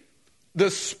key. The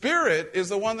Spirit is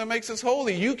the one that makes us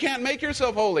holy. You can't make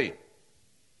yourself holy.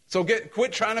 So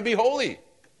quit trying to be holy.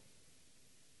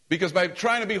 Because by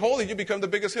trying to be holy, you become the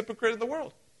biggest hypocrite in the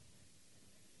world.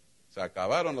 Se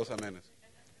acabaron los amenes.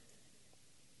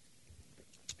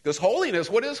 Because holiness,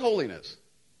 what is holiness?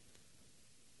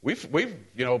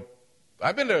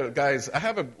 I've been to, guys, I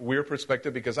have a weird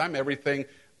perspective because I'm everything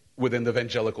within the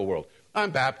evangelical world.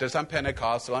 I'm Baptist, I'm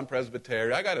Pentecostal, I'm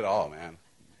Presbyterian, I got it all, man.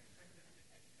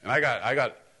 And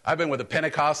I've been with the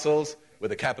Pentecostals,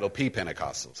 with a capital P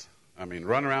Pentecostals. I mean,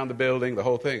 run around the building, the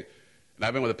whole thing. And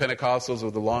I've been with the Pentecostals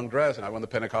with the long dress, and I've been with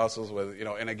the Pentecostals with,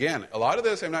 and again, a lot of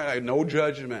this, I have no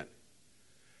judgment.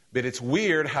 But it's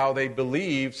weird how they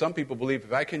believe, some people believe,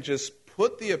 if I can just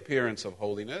put the appearance of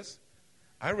holiness,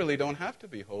 I really don't have to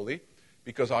be holy,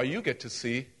 because all you get to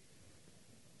see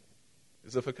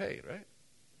is a facade, right?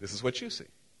 This is what you see.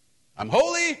 I'm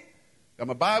holy, got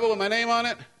my Bible with my name on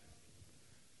it.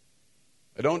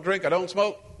 I don't drink, I don't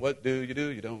smoke. What do? You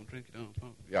don't drink, you don't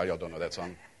smoke. Yeah, y'all don't know that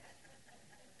song.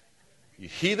 You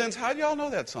heathens, how do y'all know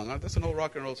that song? That's an old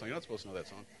rock and roll song. You're not supposed to know that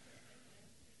song.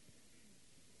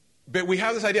 But we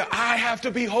have this idea, I have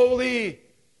to be holy.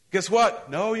 Guess what?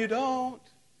 No, you don't.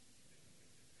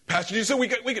 Pastor, you said we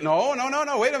can.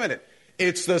 No, wait a minute.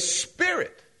 It's the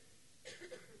Spirit.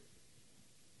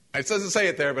 It doesn't say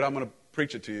it there, but I'm going to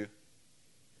preach it to you.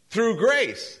 Through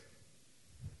grace,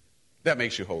 that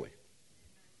makes you holy.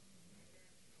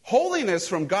 Holiness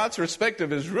from God's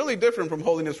perspective is really different from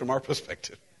holiness from our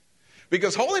perspective.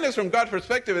 Because holiness from God's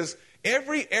perspective is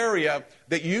every area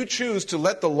that you choose to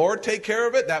let the Lord take care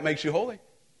of it, that makes you holy.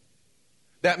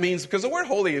 That means, because the word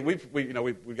holy,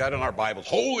 we've got in our Bibles,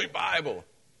 Holy Bible.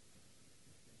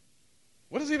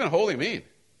 What does even holy mean?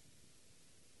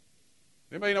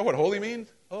 Anybody know what holy means?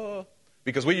 Oh,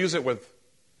 because we use it with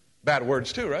bad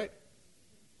words too, right?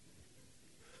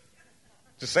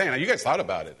 Just saying, you guys thought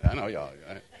about it. I know y'all,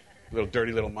 right? Little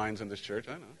dirty little minds in this church,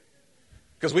 I know.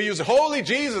 Because we use holy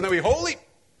Jesus, and then we holy.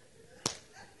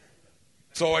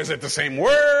 So is it the same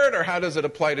word, or how does it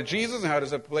apply to Jesus, and how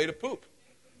does it apply to poop?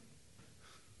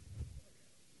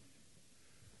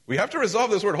 We have to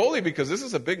resolve this word holy because this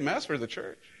is a big mess for the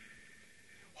church.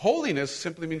 Holiness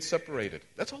simply means separated.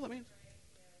 That's all it means.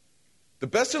 The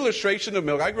best illustration of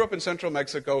milk, I grew up in central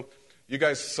Mexico. You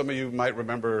guys, some of you might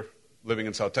remember living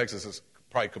in South Texas. It's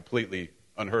probably completely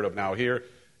unheard of now here,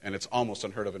 and it's almost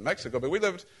unheard of in Mexico. But we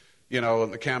lived,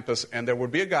 on the campus, and there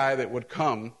would be a guy that would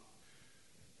come. And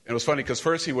it was funny because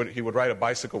first he would ride a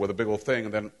bicycle with a big old thing,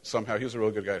 and then somehow he was a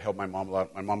really good guy. Helped my mom a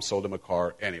lot. My mom sold him a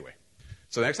car anyway.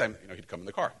 So the next time, he'd come in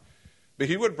the car. But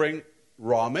he would bring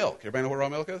raw milk. Everybody know what raw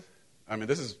milk is? I mean,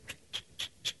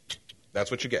 that's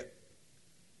what you get.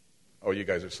 Oh, you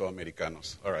guys are so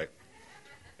Americanos. All right.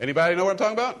 Anybody know what I'm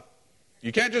talking about?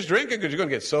 You can't just drink it because you're going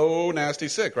to get so nasty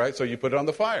sick, right? So you put it on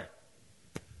the fire.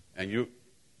 And you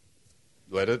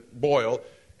let it boil.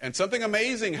 And something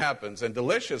amazing happens and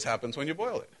delicious happens when you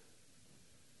boil it.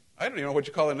 I don't even know what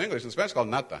you call it in English. In Spanish, it's called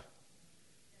nata.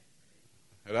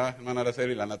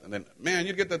 And then, man,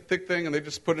 you'd get that thick thing, and they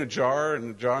just put it in a jar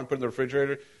and put it in the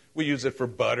refrigerator. We use it for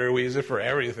butter. We use it for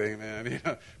everything,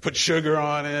 man. Put sugar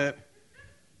on it.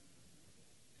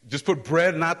 Just put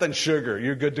bread, nata, and sugar.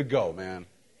 You're good to go, man.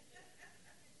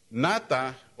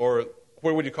 Nata, or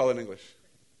what would you call it in English?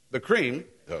 The cream.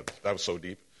 Oh, that was so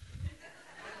deep.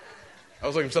 I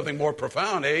was looking for something more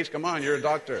profound. H, come on, you're a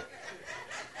doctor.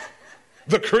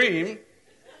 The cream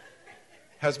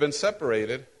has been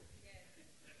separated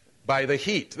by the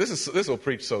heat. This will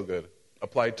preach so good.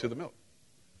 Applied to the milk.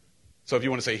 So if you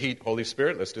want to say heat, Holy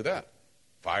Spirit, let's do that.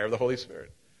 Fire of the Holy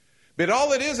Spirit. But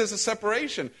all it is a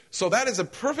separation. So that is a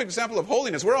perfect example of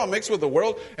holiness. We're all mixed with the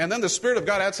world, and then the Spirit of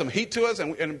God adds some heat to us,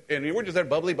 and we're just there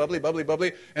bubbly, bubbly, bubbly,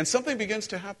 bubbly, and something begins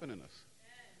to happen in us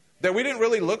that we didn't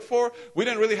really look for. We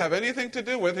didn't really have anything to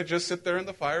do with it. Just sit there in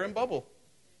the fire and bubble.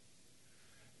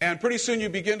 And pretty soon you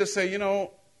begin to say,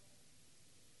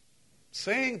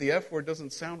 saying the F word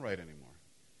doesn't sound right anymore.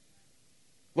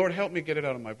 Lord, help me get it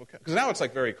out of my vocabulary. Because now it's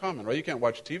like very common, right? You can't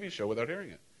watch a TV show without hearing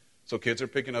it. So kids are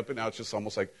picking up it now. It's just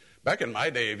almost like, back in my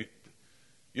day,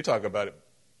 you talk about it,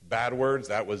 bad words,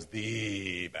 that was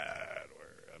the bad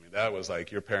word. I mean, that was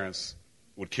like your parents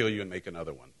would kill you and make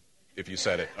another one if you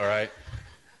said it, all right?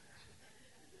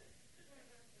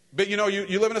 But, you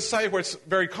live in a society where it's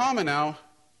very common now.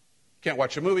 Can't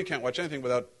watch a movie, can't watch anything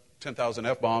without 10,000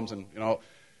 F-bombs and,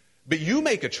 But you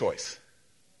make a choice,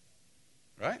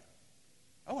 right?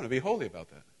 I want to be holy about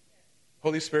that.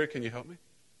 Holy Spirit, can you help me?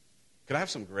 Can I have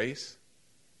some grace?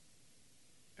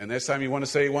 And next time you want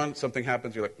to say one, something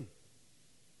happens, you're like,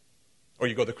 Or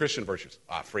you go the Christian virtues.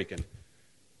 Freaking.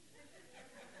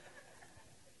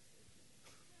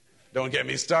 Don't get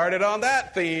me started on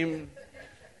that theme.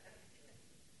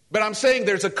 But I'm saying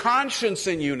there's a conscience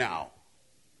in you now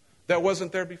that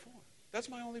wasn't there before. That's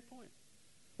my only point.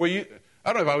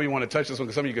 I don't know if I want to touch this one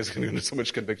because some of you guys can get so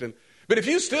much conviction. But if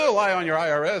you still rely on your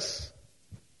IRS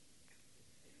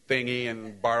thingy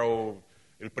and borrow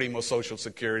El Primo Social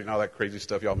Security and all that crazy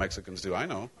stuff y'all Mexicans do, I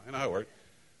know how it works.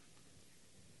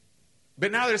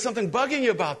 But now there's something bugging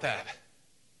you about that.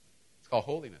 It's called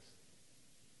holiness.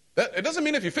 It doesn't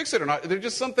mean if you fix it or not. There's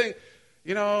just something,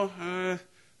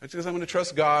 because I'm going to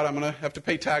trust God. I'm going to have to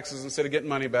pay taxes instead of getting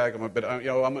money back. I'm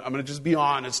going to just be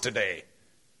honest today.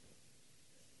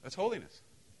 That's holiness.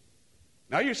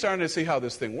 Now you're starting to see how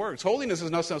this thing works. Holiness is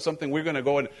not something we're going to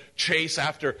go and chase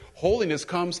after. Holiness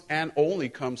comes and only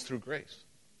comes through grace.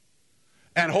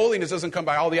 And holiness doesn't come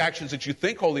by all the actions that you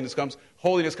think holiness comes.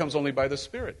 Holiness comes only by the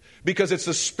Spirit. Because it's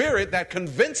the Spirit that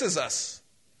convinces us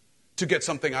to get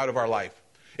something out of our life.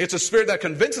 It's a Spirit that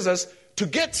convinces us to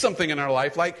get something in our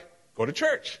life, like go to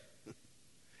church.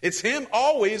 It's Him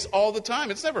always, all the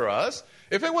time. It's never us.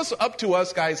 If it was up to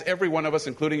us, guys, every one of us,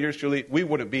 including yours truly, we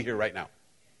wouldn't be here right now.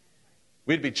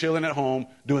 We'd be chilling at home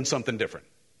doing something different.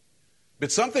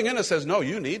 But something in us says, no,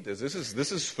 you need this.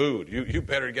 This is food. You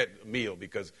better get a meal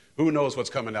because who knows what's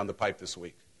coming down the pipe this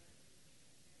week.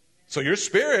 So your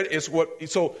spirit is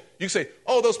so you say,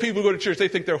 oh, those people who go to church, they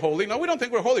think they're holy. No, we don't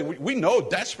think we're holy. We know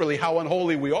desperately how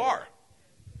unholy we are.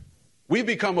 We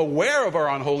become aware of our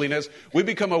unholiness. We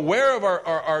become aware of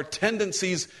our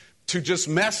tendencies to just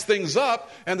mess things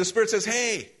up. And the Spirit says,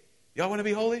 hey, y'all want to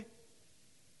be holy?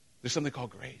 There's something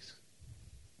called grace.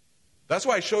 That's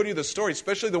why I showed you the story,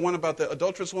 especially the one about the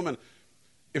adulterous woman.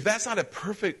 If that's not a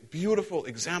perfect, beautiful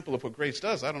example of what grace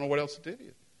does, I don't know what else to give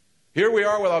you. Here we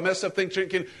are with our messed up thing,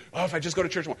 thinking, oh, if I just go to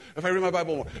church more, if I read my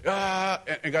Bible more.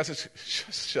 And God says,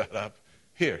 just shut up.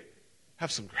 Here,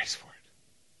 have some grace for it.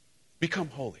 Become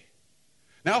holy.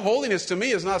 Now, holiness to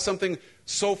me is not something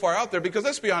so far out there, because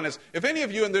let's be honest, if any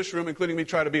of you in this room, including me,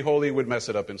 try to be holy, we'd mess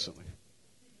it up instantly.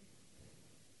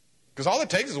 Because all it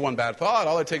takes is one bad thought,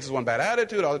 all it takes is one bad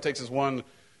attitude, all it takes is one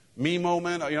me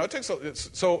moment.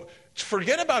 So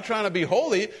forget about trying to be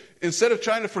holy. Instead of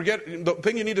trying to forget, the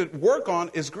thing you need to work on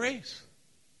is grace.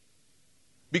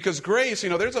 Because grace,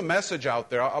 there's a message out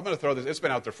there. I'm going to throw this. It's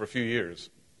been out there for a few years,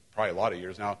 probably a lot of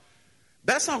years now.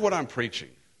 That's not what I'm preaching.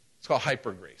 It's called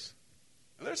hyper grace.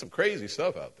 And there's some crazy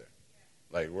stuff out there,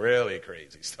 like really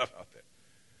crazy stuff out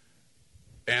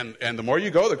there. And the more you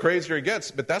go, the crazier it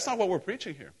gets. But that's not what we're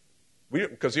preaching here.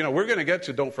 Because, we're going to get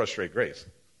to don't frustrate grace.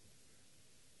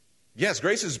 Yes,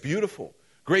 grace is beautiful.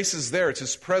 Grace is there. It's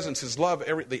His presence, His love,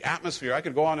 the atmosphere. I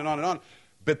could go on and on and on.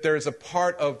 But there's a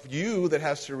part of you that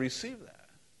has to receive that.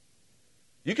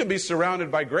 You can be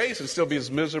surrounded by grace and still be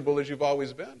as miserable as you've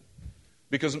always been.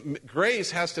 Because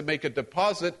grace has to make a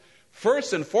deposit,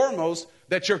 first and foremost,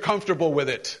 that you're comfortable with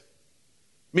it.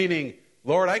 Meaning,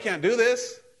 Lord, I can't do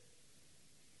this,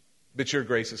 but your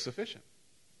grace is sufficient.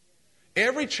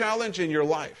 Every challenge in your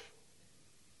life,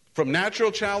 from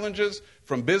natural challenges,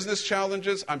 from business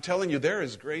challenges, I'm telling you, there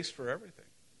is grace for everything.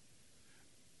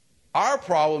 Our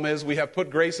problem is we have put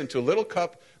grace into a little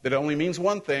cup that only means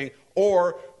one thing,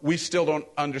 or we still don't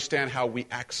understand how we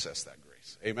access that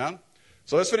grace. Amen?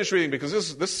 So let's finish reading,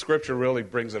 because this scripture really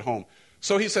brings it home.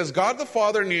 So he says, God the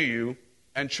Father knew you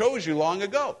and chose you long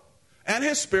ago, and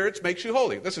His Spirit makes you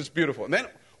holy. This is beautiful. And then,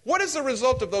 what is the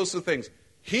result of those two things?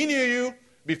 He knew you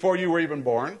before you were even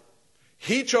born.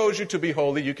 He chose you to be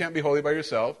holy. You can't be holy by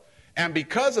yourself. And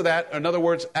because of that, in other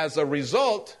words, as a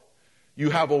result,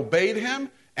 you have obeyed Him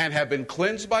and have been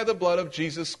cleansed by the blood of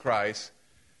Jesus Christ.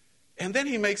 And then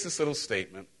he makes this little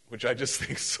statement, which I just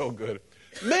think is so good.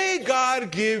 May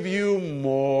God give you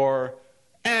more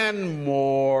and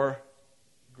more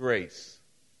grace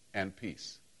and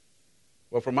peace.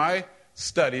 Well, for my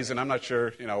studies, and I'm not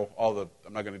sure,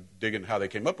 I'm not going to dig in how they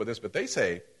came up with this, but they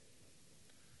say,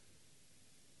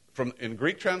 in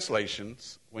Greek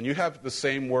translations, when you have the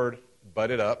same word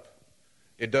butted up,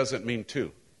 it doesn't mean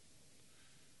two.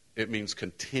 It means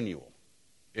continual.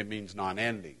 It means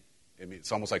non-ending.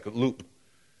 It's almost like a loop.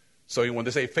 So when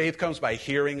they say faith comes by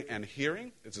hearing and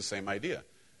hearing, it's the same idea.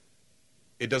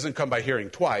 It doesn't come by hearing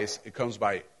twice. It comes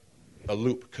by a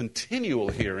loop. Continual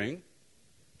hearing.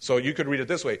 So you could read it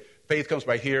this way. Faith comes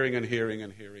by hearing and hearing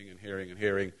and hearing and hearing and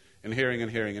hearing and hearing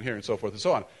and hearing and hearing and so forth and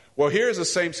so on. Well, here's the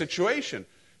same situation.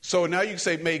 So now you can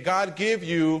say, may God give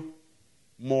you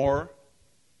more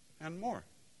and more.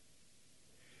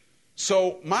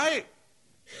 So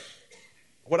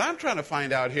what I'm trying to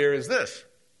find out here is this.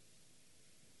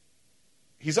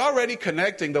 He's already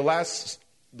connecting the last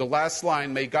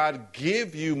line, may God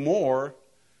give you more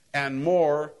and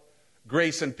more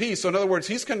grace and peace. So in other words,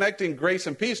 he's connecting grace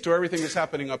and peace to everything that's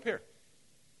happening up here.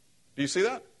 Do you see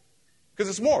that? Because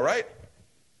it's more, right?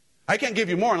 I can't give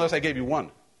you more unless I gave you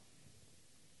one.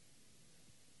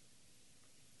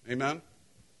 Amen?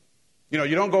 You know,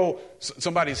 you don't go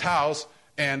somebody's house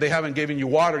and they haven't given you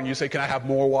water and you say, can I have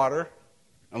more water?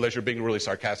 Unless you're being really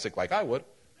sarcastic like I would.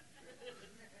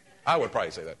 I would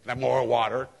probably say that. Can I have more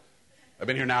water? I've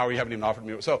been here an hour, you haven't even offered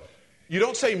me. So you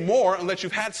don't say more unless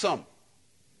you've had some.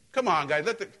 Come on, guys.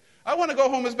 I want to go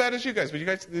home as bad as you guys, but you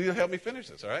guys need to help me finish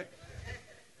this, all right?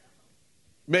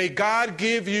 May God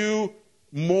give you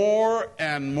more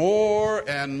and more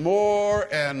and more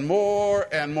and more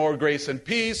and more grace and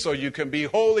peace so you can be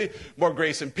holy. More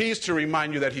grace and peace to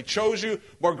remind you that he chose you.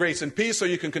 More grace and peace so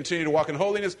you can continue to walk in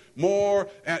holiness. More.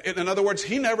 In other words,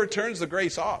 he never turns the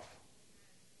grace off.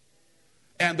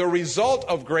 And the result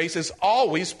of grace is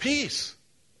always peace.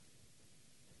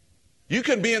 You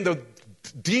can be in the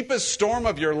deepest storm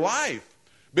of your life,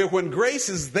 but when grace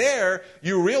is there,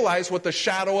 you realize what the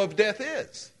shadow of death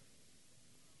is.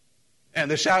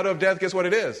 And the shadow of death, guess what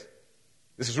it is?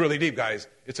 This is really deep, guys.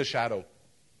 It's a shadow.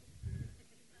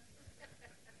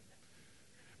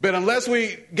 But unless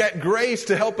we get grace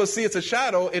to help us see it's a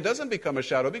shadow, it doesn't become a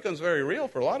shadow. It becomes very real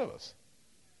for a lot of us.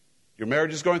 Your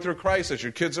marriage is going through a crisis.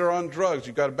 Your kids are on drugs.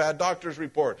 You've got a bad doctor's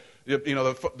report. You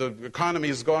know, the economy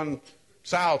has gone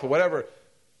south or whatever.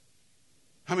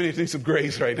 How many need some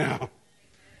grace right now?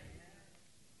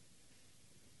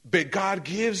 But God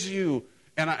gives you.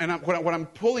 And what I'm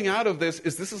pulling out of this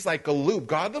is like a loop.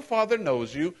 God the Father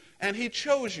knows you, and he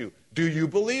chose you. Do you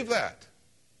believe that?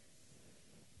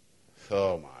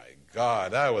 Oh, my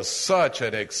God. That was such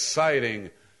an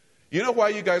exciting... You know why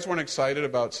you guys weren't excited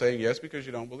about saying yes? Because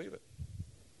you don't believe it.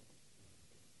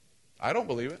 I don't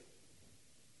believe it.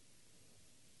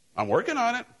 I'm working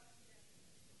on it.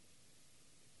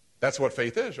 That's what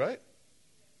faith is, right?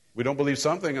 We don't believe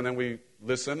something and then we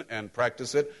listen and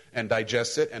practice it and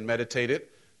digest it and meditate it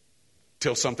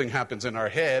till something happens in our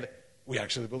head. We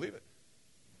actually believe it.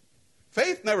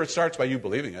 Faith never starts by you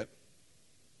believing it.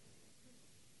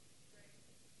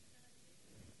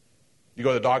 You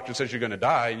go to the doctor and says you're going to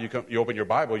die, and you open your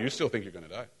Bible, you still think you're going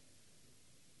to die.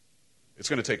 It's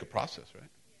going to take a process, right?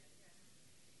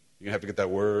 You're going to have to get that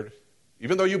word.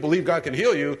 Even though you believe God can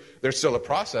heal you, there's still a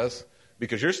process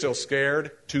because you're still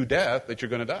scared to death that you're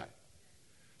going to die.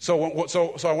 So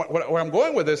where I'm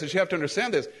going with this is you have to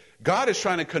understand this. God is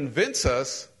trying to convince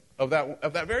us of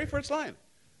that very first line.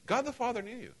 God the Father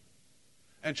knew you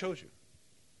and chose you.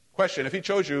 Question, if he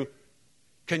chose you,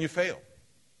 can you fail?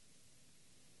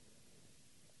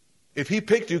 If he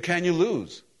picked you, can you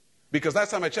lose? Because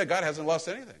last time I checked, God hasn't lost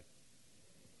anything.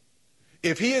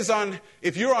 If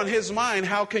you're on his mind,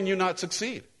 how can you not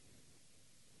succeed?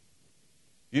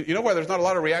 You know why there's not a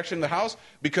lot of reaction in the house?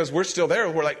 Because we're still there.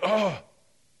 We're like, oh,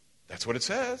 that's what it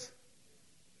says.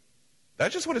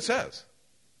 That's just what it says.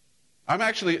 I'm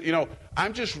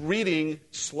just reading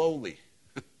slowly.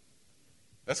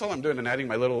 That's all I'm doing and adding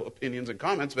my little opinions and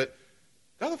comments, but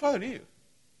God the Father knew you.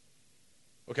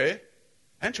 Okay?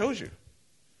 And chose you.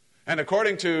 And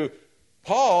according to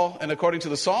Paul and according to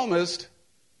the psalmist,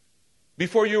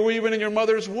 before you were even in your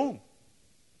mother's womb,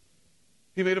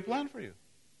 he made a plan for you.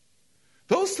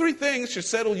 Those three things should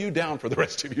settle you down for the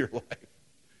rest of your life.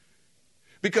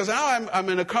 Because now I'm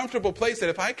in a comfortable place that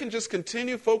if I can just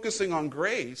continue focusing on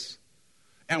grace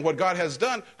and what God has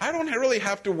done, I don't really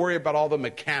have to worry about all the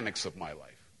mechanics of my life.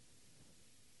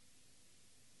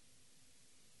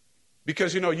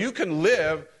 Because, you can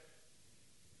live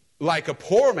like a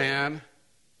poor man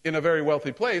in a very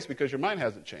wealthy place because your mind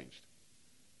hasn't changed.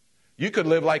 You could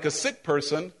live like a sick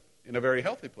person in a very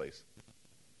healthy place.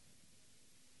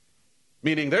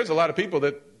 Meaning there's a lot of people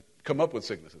that come up with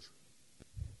sicknesses.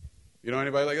 You know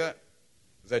anybody like that?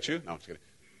 Is that you? No, I'm just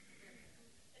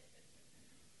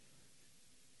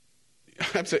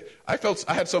kidding.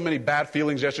 I had so many bad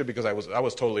feelings yesterday because I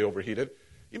was totally overheated.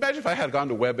 Imagine if I had gone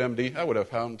to WebMD, I would have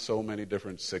found so many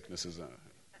different sicknesses.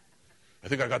 I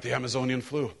think I got the Amazonian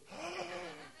flu.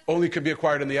 Only could be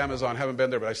acquired in the Amazon. Haven't been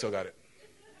there, but I still got it.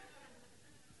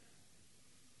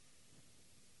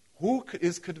 Who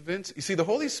is convinced? You see, the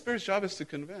Holy Spirit's job is to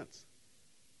convince.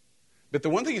 But the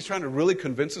one thing he's trying to really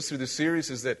convince us through this series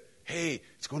is that, hey,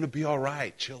 it's going to be all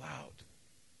right. Chill out.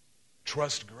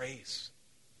 Trust grace.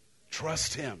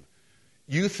 Trust him.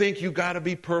 You think you got to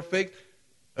be perfect?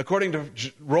 According to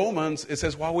Romans, it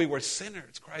says, while we were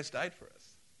sinners, Christ died for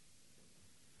us.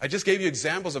 I just gave you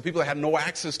examples of people that had no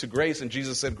access to grace, and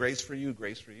Jesus said, grace for you,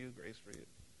 grace for you, grace for you.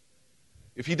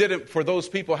 If he did it for those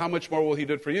people, how much more will he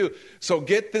do it for you? So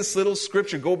get this little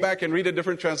scripture. Go back and read it in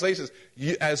different translations.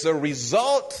 As a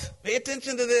result, pay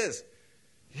attention to this.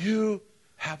 You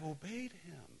have obeyed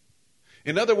him.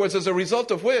 In other words, as a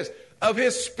result of which? Of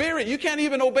his Spirit. You can't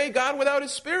even obey God without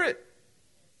his Spirit.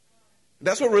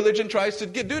 That's what religion tries to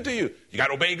do to you. You got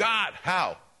to obey God.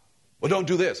 How? Well, don't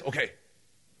do this. Okay.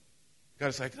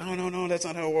 God's like, no, that's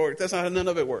not how it works. That's not how none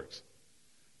of it works.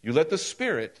 You let the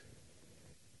Spirit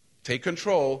take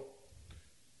control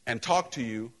and talk to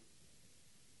you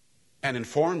and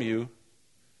inform you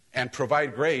and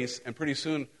provide grace, and pretty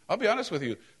soon, I'll be honest with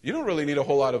you, you don't really need a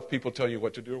whole lot of people telling you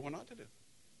what to do or what not to do.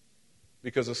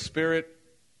 Because the Spirit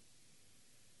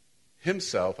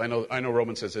himself, I know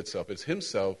Romans says itself, it's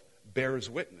himself bears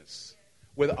witness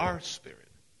with our spirit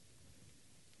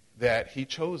that he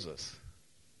chose us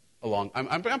along.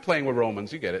 I'm playing with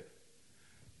Romans, you get it.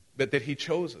 But that he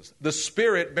chose us. The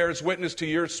Spirit bears witness to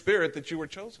your spirit that you were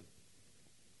chosen.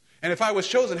 And if I was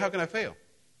chosen, how can I fail?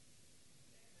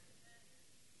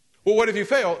 Well, what if you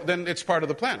fail? Then it's part of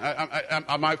the plan.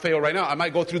 I might fail right now. I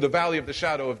might go through the valley of the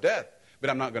shadow of death, but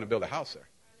I'm not going to build a house there.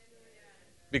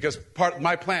 Because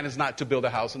my plan is not to build a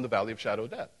house in the valley of shadow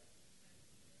of death.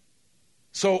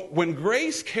 So when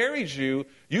grace carries you,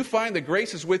 you find that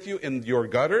grace is with you in your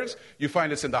gutters. You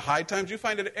find it's in the high times. You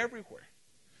find it everywhere.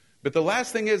 But the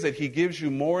last thing is that he gives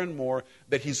you more and more,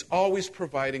 that he's always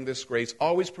providing this grace,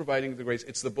 always providing the grace.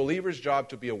 It's the believer's job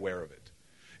to be aware of it.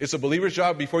 It's a believer's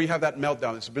job before you have that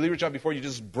meltdown. It's a believer's job before you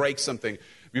just break something,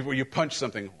 before you punch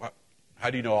something. How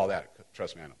do you know all that?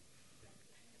 Trust me, I know.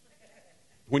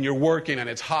 When you're working and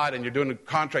it's hot and you're doing a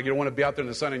contract, you don't want to be out there in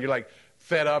the sun and you're like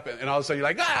fed up and all of a sudden you're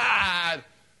like, ah!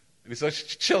 And he says,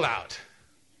 chill out.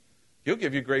 He'll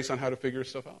give you grace on how to figure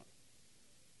stuff out.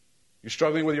 You're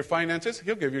struggling with your finances,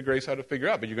 he'll give you grace how to figure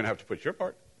out, but you're going to have to put your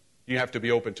part. You have to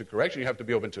be open to correction. You have to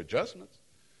be open to adjustments.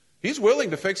 He's willing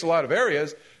to fix a lot of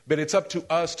areas, but it's up to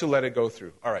us to let it go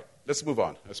through. All right, let's move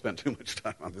on. I spent too much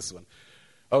time on this one.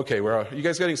 Okay, are you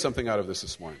guys getting something out of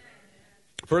this morning?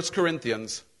 1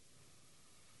 Corinthians,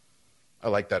 I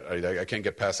like that. I can't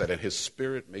get past that. And his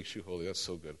Spirit makes you holy. That's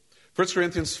so good. 1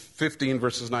 Corinthians 15,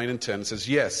 verses 9 and 10 says,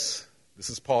 yes,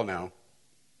 this is Paul now,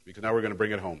 because now we're going to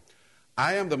bring it home.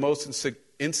 I am the most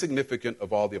insignificant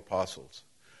of all the apostles,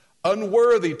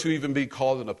 unworthy to even be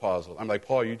called an apostle. I'm like,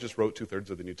 Paul, you just wrote 2/3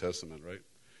 of the New Testament, right?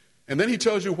 And then he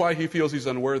tells you why he feels he's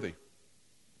unworthy.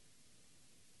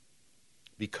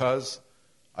 Because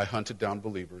I hunted down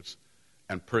believers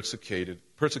and persecuted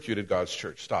God's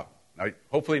church. Stop. Now,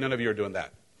 hopefully none of you are doing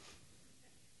that.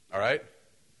 All right?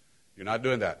 You're not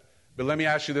doing that. But let me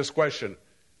ask you this question.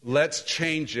 Let's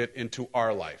change it into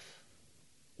our life.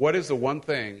 What is the one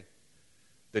thing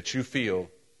that you feel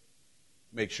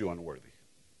makes you unworthy?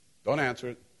 Don't answer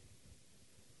it.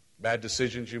 Bad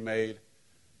decisions you made,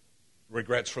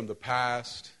 regrets from the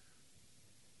past,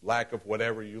 lack of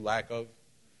whatever you lack of.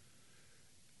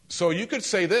 So you could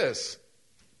say this.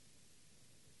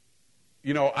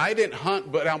 You know, I didn't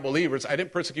hunt down believers. I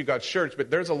didn't persecute God's church, but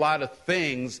there's a lot of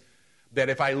things that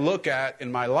if I look at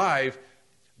in my life,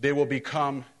 they will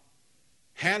become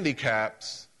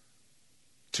handicaps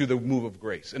to the move of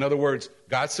grace. In other words,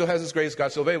 God still has his grace,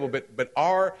 God's still available, but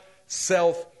our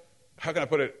self, how can I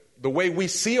put it, the way we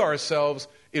see ourselves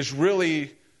is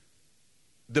really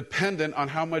dependent on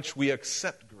how much we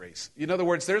accept grace. In other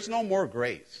words, there's no more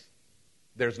grace.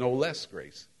 There's no less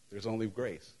grace. There's only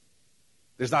grace.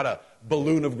 There's not a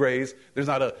balloon of grace. There's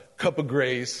not a cup of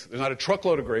grace. There's not a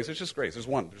truckload of grace. It's just grace. There's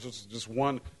one. There's just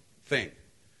one thing.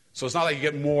 So it's not like you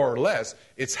get more or less.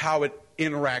 It's how it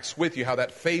interacts with you, how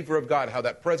that favor of God, how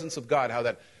that presence of God, how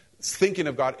that thinking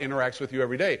of God interacts with you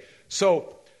every day.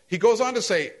 So he goes on to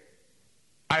say,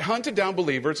 I hunted down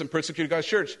believers and persecuted God's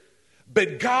church,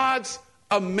 but God's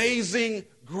amazing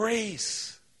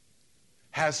grace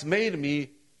has made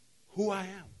me who I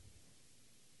am.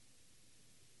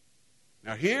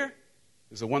 Now here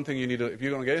is the one thing you need to, if you're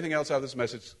going to get anything else out of this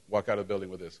message, walk out of the building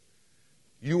with this.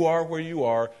 You are where you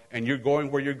are, and you're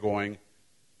going where you're going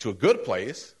to a good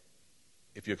place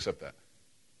if you accept that.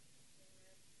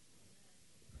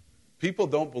 People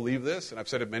don't believe this, and I've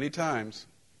said it many times,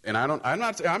 and I'm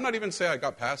not even saying I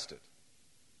got past it.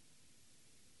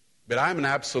 But I'm an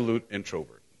absolute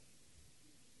introvert.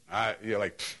 You're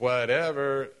like,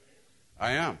 whatever.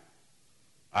 I am.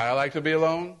 I like to be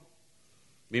alone.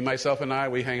 Me, myself, and I,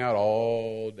 we hang out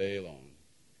all day long.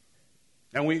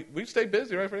 And we stay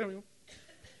busy, right?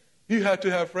 You have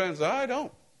to have friends. I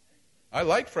don't. I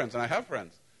like friends, and I have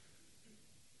friends.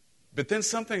 But then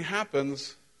something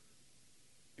happens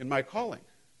in my calling.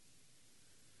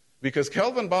 Because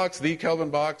Kelvin Box,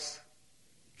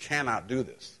 cannot do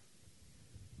this.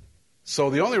 So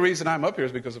the only reason I'm up here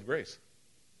is because of grace.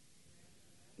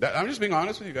 I'm just being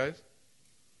honest with you guys.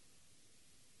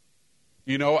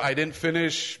 You know, I didn't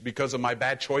finish because of my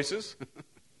bad choices,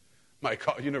 my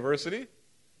university.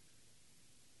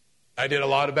 I did a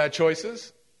lot of bad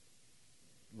choices.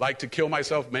 Like to kill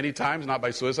myself many times, not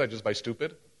by suicide, just by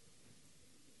stupid.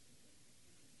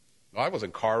 I was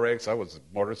in car wrecks. I was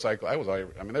motorcycle.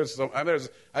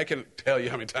 I can tell you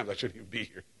how many times I shouldn't even be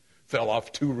here. Fell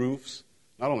off 2 roofs.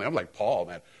 Not only, I'm like Paul,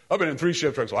 man. I've been in 3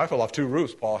 shipwrecks. Well, I fell off 2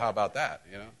 roofs. Paul, how about that?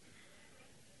 You know,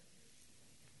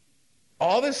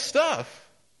 all this stuff.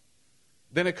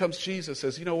 Then it comes Jesus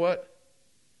says, you know what?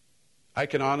 I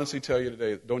can honestly tell you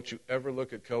today, don't you ever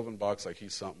look at Kelvin Box like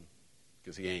he's something,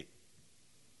 because he ain't.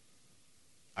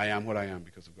 I am what I am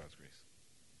because of God's grace.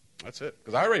 That's it.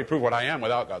 Because I already proved what I am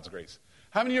without God's grace.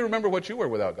 How many of you remember what you were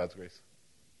without God's grace?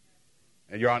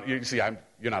 And you're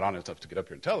not honest enough to get up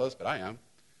here and tell us, but I am.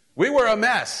 We were a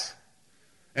mess.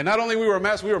 And not only we were a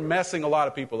mess, we were messing a lot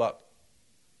of people up.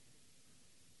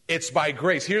 It's by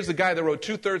grace. Here's the guy that wrote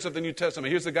 2/3 of the New Testament.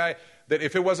 Here's the guy that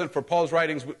if it wasn't for Paul's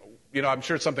writings, you know, I'm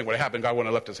sure something would have happened. God wouldn't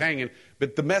have left us hanging.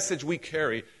 But the message we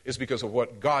carry is because of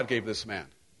what God gave this man.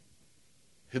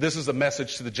 This is the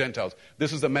message to the Gentiles.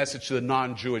 This is the message to the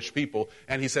non-Jewish people.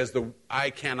 And he says, I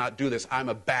cannot do this. I'm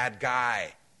a bad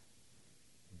guy.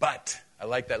 But, I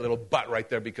like that little but right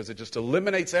there because it just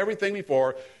eliminates everything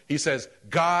before. He says,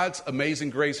 God's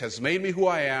amazing grace has made me who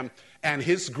I am. And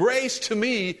his grace to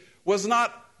me was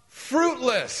not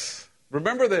fruitless.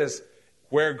 Remember this.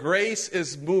 Where grace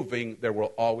is moving, there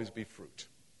will always be fruit.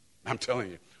 I'm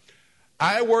telling you.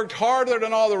 I worked harder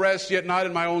than all the rest, yet not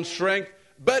in my own strength.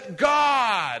 But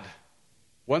God,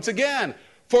 once again,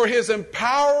 for his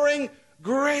empowering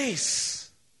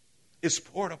grace is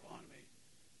poured upon me.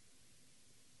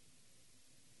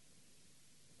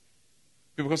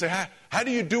 People go say, how do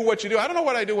you do what you do? I don't know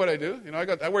what I do. You know,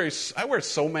 I wear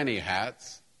so many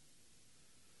hats.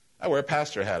 I wear a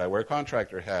pastor hat. I wear a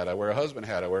contractor hat. I wear a husband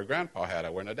hat. I wear a grandpa hat.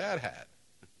 I wear a dad hat.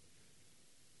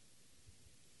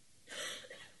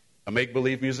 A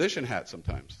make-believe musician hat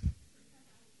sometimes.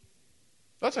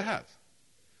 Lots of hats.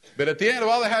 But at the end of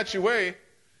all the hats you wear,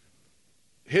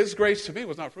 his grace to me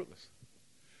was not fruitless.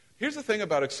 Here's the thing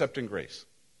about accepting grace.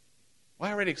 Well,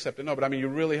 I already accepted. No, but I mean, you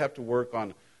really have to work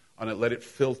on it. Let it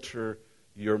filter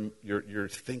your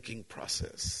thinking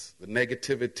process. The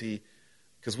negativity,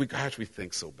 because we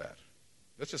think so bad.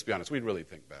 Let's just be honest. We really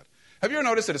think bad. Have you ever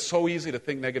noticed that it's so easy to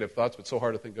think negative thoughts, but so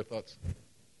hard to think good thoughts?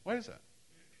 Why is that?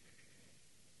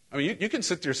 I mean, you can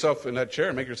sit yourself in that chair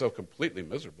and make yourself completely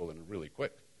miserable and really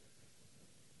quick.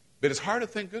 But it's hard to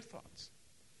think good thoughts.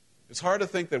 It's hard to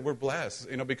think that we're blessed,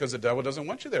 you know, because the devil doesn't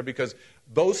want you there. Because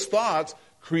those thoughts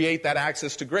create that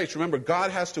access to grace. Remember,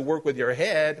 God has to work with your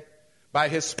head by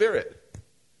his Spirit.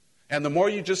 And the more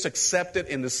you just accept it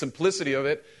in the simplicity of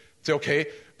it, say, okay,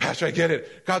 Pastor, I get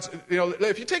it. God's, you know,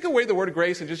 if you take away the word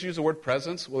grace and just use the word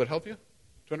presence, will it help you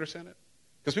to understand it?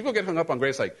 Because people get hung up on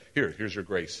grace like, here's your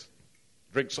grace.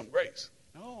 Drink some grace.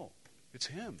 No, it's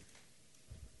him.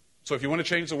 So if you want to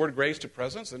change the word grace to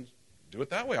presence, then do it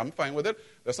that way. I'm fine with it.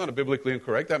 That's not biblically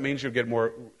incorrect. That means you get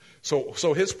more.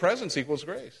 So his presence equals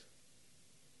grace.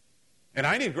 And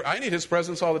I need his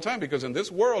presence all the time because in this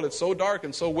world it's so dark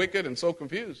and so wicked and so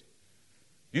confused.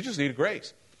 You just need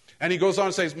grace. And he goes on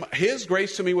and says, his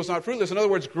grace to me was not fruitless. In other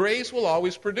words, grace will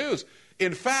always produce.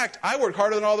 In fact, I worked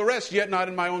harder than all the rest, yet not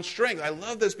in my own strength. I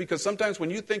love this because sometimes when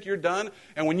you think you're done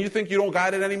and when you think you don't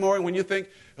got it anymore and when you think,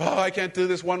 oh, I can't do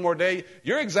this one more day,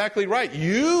 you're exactly right.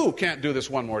 You can't do this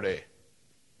one more day.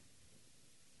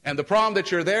 And the problem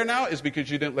that you're there now is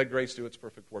because you didn't let grace do its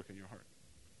perfect work in your heart.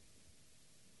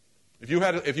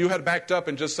 If you had backed up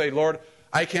and just say, Lord,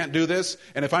 I can't do this,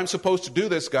 and if I'm supposed to do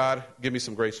this, God, give me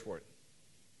some grace for it.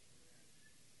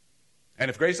 And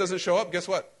if grace doesn't show up, guess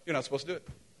what? You're not supposed to do it.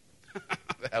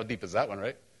 How deep is that one,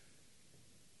 right?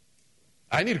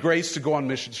 I need grace to go on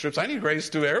mission trips. I need grace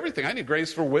to do everything. I need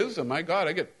grace for wisdom. My God,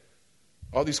 I get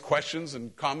all these questions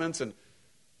and comments, and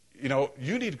you know,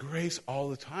 you need grace all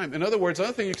the time. In other words,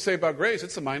 another thing you can say about grace,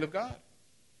 it's the mind of God.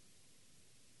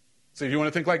 So if you want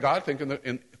to think like God,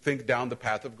 think down the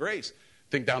path of grace.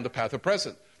 Think down the path of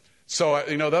presence. So,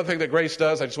 you know, the other thing that grace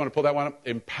does, I just want to pull that one up.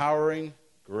 Empowering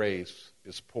grace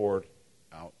is poured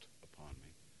out upon me.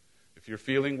 If you're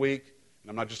feeling weak, and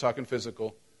I'm not just talking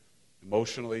physical,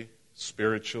 emotionally,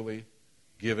 spiritually,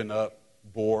 given up,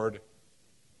 bored,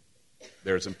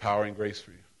 there's empowering grace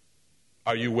for you.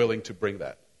 Are you willing to bring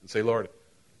that? And say, Lord,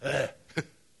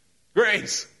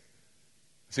 grace.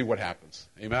 See what happens.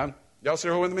 Amen? Y'all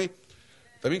still with me?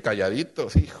 También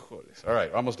calladitos, híjoles. All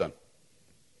right, almost done.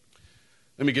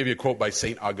 Let me give you a quote by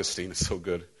St. Augustine. It's so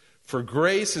good. For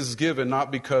grace is given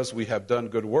not because we have done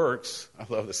good works. I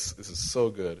love this. This is so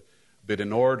good. But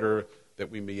in order that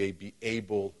we may be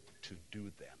able to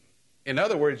do them. In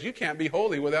other words, you can't be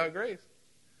holy without grace.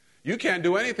 You can't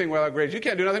do anything without grace. You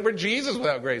can't do nothing for Jesus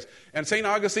without grace. And St.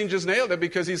 Augustine just nailed it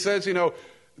because he says,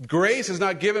 grace is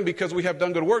not given because we have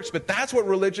done good works, but that's what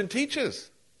religion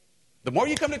teaches. The more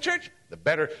you come to church, the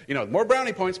better. More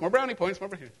brownie points, more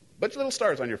here. Bunch of little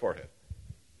stars on your forehead.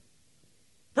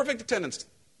 Perfect attendance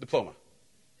diploma.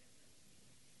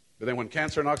 But then when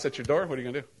cancer knocks at your door, what are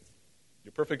you going to do?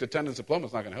 Your perfect attendance diploma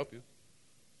is not going to help you.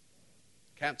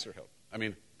 Cancer helps.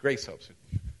 Grace helps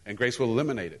you. And grace will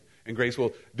eliminate it. And grace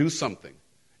will do something.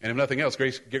 And if nothing else,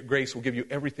 grace will give you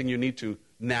everything you need to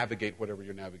navigate whatever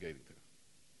you're navigating through.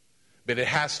 But it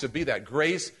has to be that.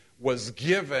 Grace was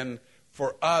given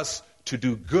for us to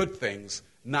do good things,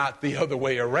 not the other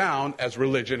way around as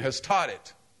religion has taught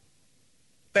it.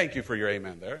 Thank you for your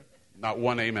amen there. Not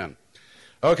one amen.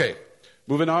 Okay,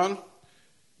 moving on.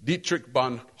 Dietrich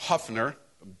Bonhoeffer,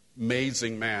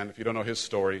 amazing man. If you don't know his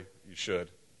story, you should.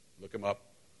 Look him up.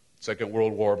 Second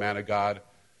World War, man of God,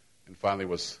 and finally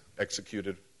was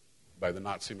executed by the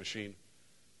Nazi machine.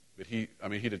 But he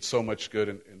did so much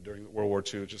good during World War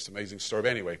II. Just an amazing story. But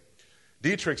anyway,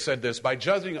 Dietrich said this: by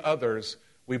judging others,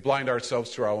 we blind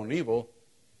ourselves to our own evil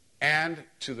and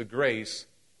to the grace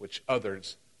which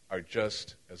others are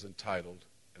just as entitled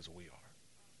as we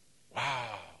are.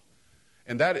 Wow.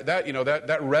 And that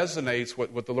resonates with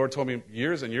what the Lord told me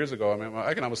years and years ago.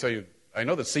 I can almost tell you, I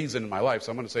know the season in my life,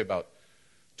 so I'm going to say about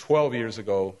 12 years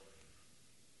ago,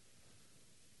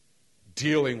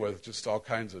 dealing with just all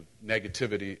kinds of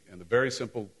negativity, and the very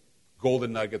simple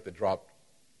golden nugget that dropped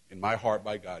in my heart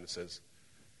by God, it says,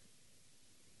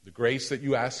 the grace that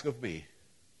you ask of me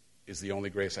is the only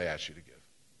grace I ask you to give.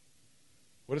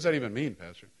 What does that even mean,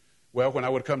 Pastor? Well, when I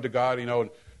would come to God, and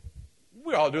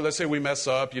we all do, let's say we mess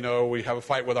up, we have a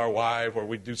fight with our wife, or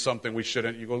we do something we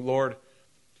shouldn't. You go, Lord,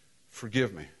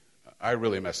 forgive me. I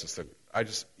really messed this thing.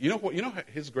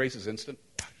 His grace is instant.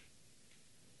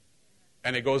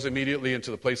 And it goes immediately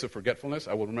into the place of forgetfulness.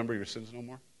 I will remember your sins no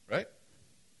more, right?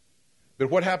 But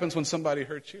what happens when somebody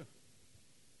hurts you?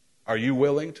 Are you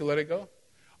willing to let it go?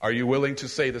 Are you willing to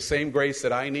say the same grace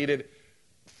that I needed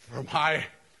for my,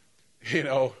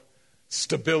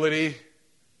 stability,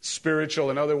 spiritual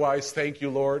and otherwise, thank you,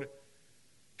 Lord?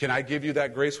 Can I give you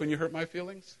that grace when you hurt my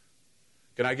feelings?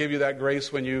 Can I give you that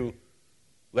grace when you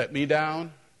let me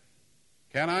down?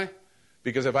 Can I?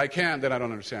 Because if I can't, then I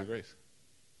don't understand grace.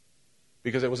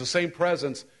 Because it was the same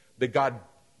presence that God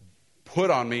put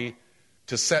on me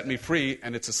to set me free,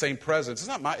 and it's the same presence.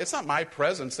 It's not my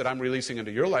presence that I'm releasing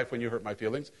into your life when you hurt my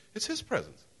feelings. It's His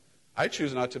presence. I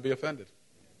choose not to be offended.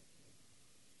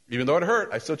 Even though it hurt,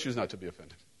 I still choose not to be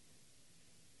offended.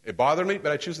 It bothered me,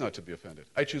 but I choose not to be offended.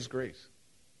 I choose grace.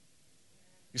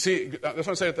 You see, that's what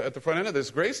I'm saying at the front end of this.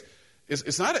 Grace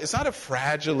it's not a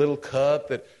fragile little cup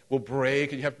that will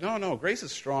break. And you have no. Grace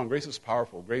is strong. Grace is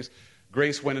powerful.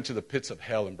 Grace went into the pits of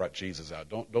hell and brought Jesus out.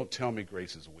 Don't tell me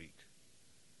grace is weak.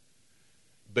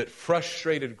 But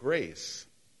frustrated grace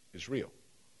is real.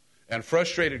 And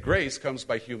frustrated grace comes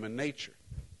by human nature.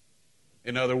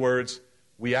 In other words,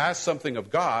 we ask something of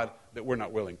God that we're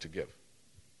not willing to give.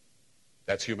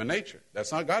 That's human nature.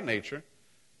 That's not God nature.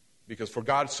 Because for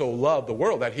God so loved the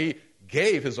world that He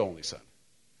gave His only Son.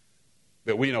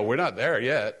 But we're not there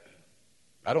yet.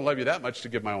 I don't love you that much to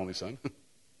give my only son.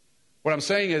 What I'm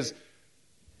saying is,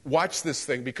 watch this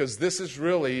thing, because this is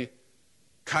really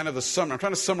kind of the summary. I'm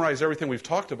trying to summarize everything we've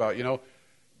talked about,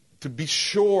 to be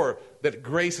sure that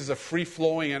grace is a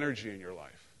free-flowing energy in your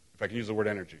life. If I can use the word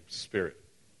energy, spirit,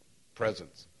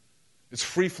 presence. It's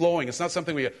free-flowing. It's not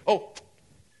something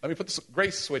let me put the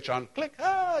grace switch on. Click.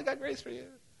 I got grace for you.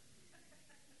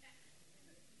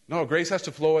 No, grace has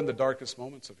to flow in the darkest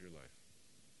moments of your life.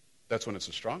 That's when it's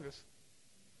the strongest.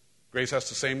 Grace has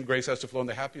to flow in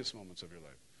the happiest moments of your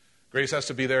life. Grace has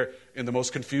to be there in the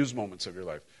most confused moments of your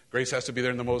life. Grace has to be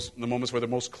there in the moments where the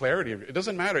most clarity. It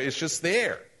doesn't matter. It's just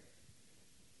there.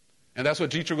 And that's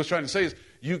what Dietrich was trying to say is,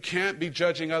 you can't be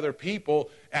judging other people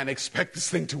and expect this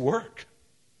thing to work.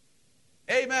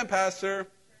 Amen, Pastor.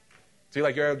 See,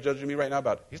 like you're judging me right now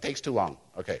about, it takes too long.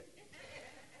 Okay.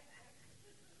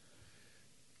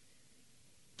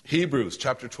 Hebrews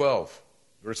chapter 12.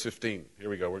 Verse 15. Here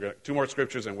we go. We're going 2 more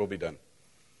scriptures and we'll be done.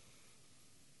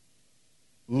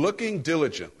 Looking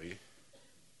diligently,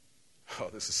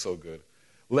 this is so good,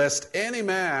 lest any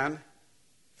man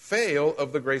fail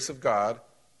of the grace of God.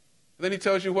 And then he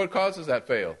tells you what causes that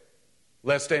fail.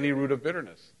 Lest any root of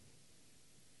bitterness,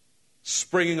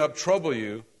 springing up, trouble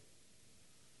you,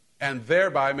 and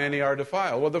thereby many are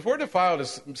defiled. Well, the word defiled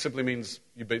simply means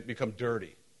you become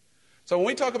dirty. So when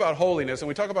we talk about holiness and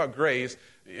we talk about grace,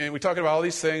 and we talk about all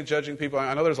these things, judging people,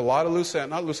 I know there's a lot of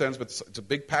not loose ends, but it's a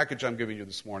big package I'm giving you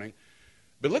this morning.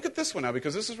 But look at this one now,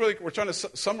 because this is really, we're trying to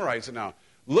summarize it now.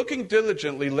 Looking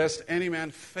diligently lest any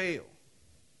man fail.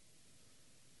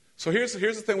 So here's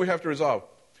the thing we have to resolve.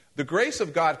 The grace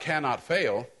of God cannot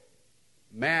fail.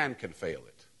 Man can fail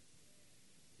it.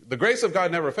 The grace of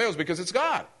God never fails because it's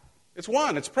God. It's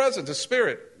one. It's present. It's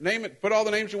Spirit. Name it. Put all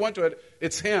the names you want to it.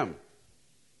 It's Him.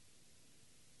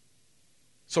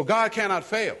 So God cannot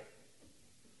fail.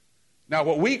 Now,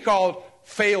 what we call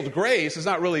failed grace is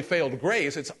not really failed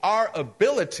grace. It's our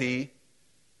ability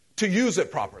to use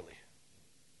it properly.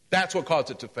 That's what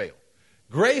caused it to fail.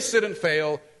 Grace didn't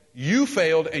fail. You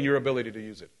failed in your ability to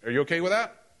use it. Are you okay with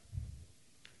that?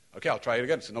 Okay, I'll try it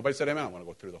again. So nobody said amen. I want to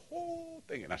go through the whole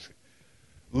thing.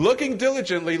 Looking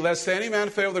diligently, lest any man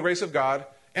fail the grace of God.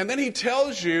 And then he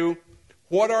tells you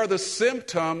what are the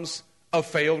symptoms of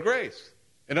failed grace.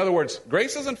 In other words,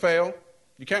 grace doesn't fail.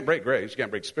 You can't break grace. You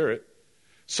can't break Spirit.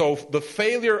 So the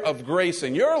failure of grace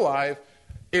in your life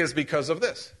is because of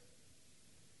this.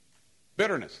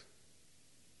 Bitterness.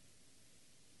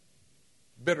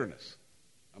 Bitterness.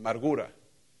 Amargura.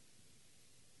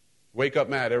 Wake up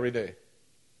mad every day.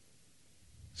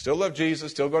 Still love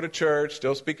Jesus, still go to church,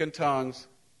 still speak in tongues.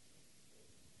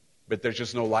 But there's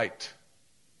just no light.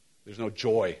 There's no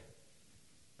joy.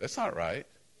 That's not right.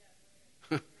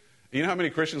 You know how many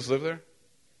Christians live there?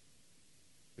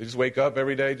 They just wake up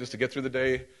every day just to get through the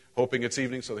day, hoping it's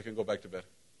evening so they can go back to bed.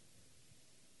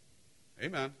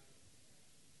 Amen.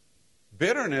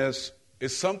 Bitterness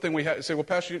is something we have to say, well,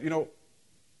 Pastor,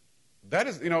 that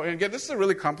is, and again, this is a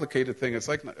really complicated thing. It's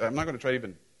like, I'm not going to try to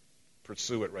even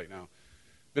pursue it right now.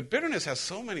 But bitterness has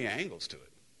so many angles to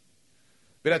it.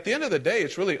 But at the end of the day,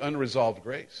 it's really unresolved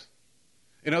grace.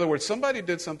 In other words, somebody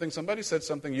did something, somebody said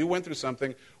something, you went through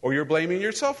something, or you're blaming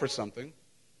yourself for something,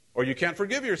 or you can't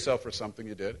forgive yourself for something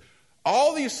you did.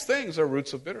 All these things are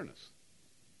roots of bitterness.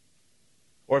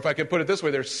 Or if I could put it this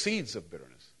way, they're seeds of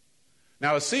bitterness.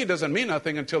 Now, a seed doesn't mean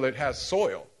nothing until it has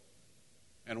soil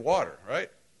and water,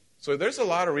 right? So there's a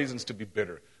lot of reasons to be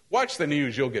bitter. Watch the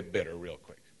news, you'll get bitter real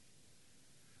quick.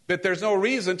 But there's no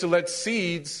reason to let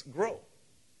seeds grow.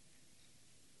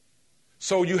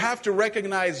 So you have to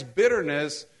recognize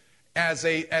bitterness as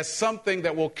something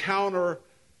that will counter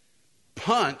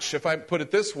punch, if I put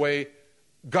it this way,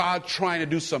 God trying to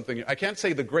do something. I can't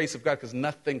say the grace of God because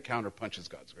nothing counterpunches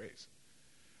God's grace.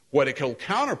 What it will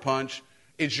counterpunch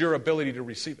is your ability to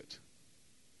receive it.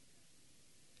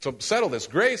 So settle this.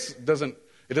 Grace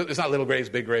it's not little grace,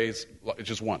 big grace. It's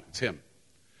just one. It's Him.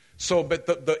 So, but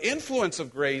the influence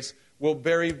of grace will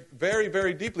vary very,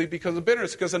 very deeply because of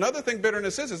bitterness. Because another thing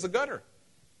bitterness is a gutter.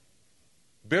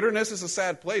 Bitterness is a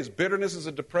sad place. Bitterness is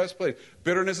a depressed place.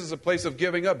 Bitterness is a place of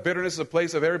giving up. Bitterness is a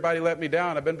place of everybody let me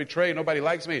down. I've been betrayed. Nobody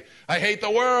likes me. I hate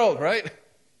the world, right?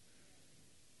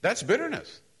 That's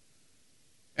bitterness.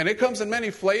 And it comes in many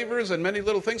flavors and many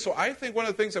little things. So I think one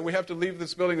of the things that we have to leave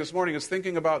this building this morning is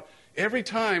thinking about every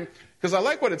time, because I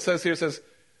like what it says here. It says,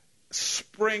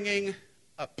 springing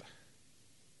up.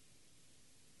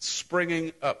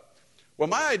 Springing up. Well,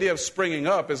 my idea of springing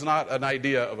up is not an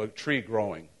idea of a tree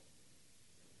growing.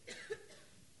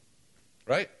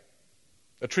 Right?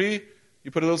 A tree,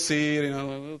 you put a little seed, a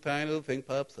little tiny little thing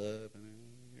pops up, and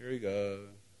here you go.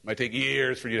 It might take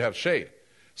years for you to have shade.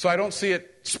 So I don't see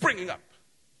it springing up.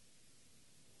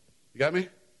 You got me?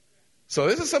 So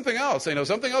this is something else.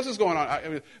 Something else is going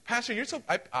on. Pastor, you're so...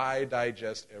 I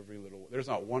digest every little... There's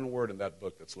not one word in that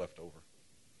book that's left over.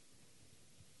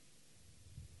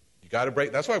 You got to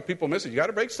break... That's why people miss it. You got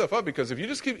to break stuff up because if you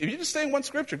just stay in one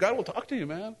scripture, God will talk to you,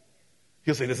 man.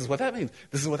 He'll say, this is what that means.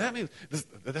 This is what that means.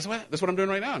 That's what I'm doing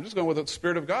right now. I'm just going with the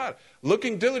Spirit of God.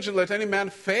 Looking diligently, lest any man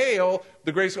fail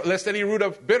the grace, lest any root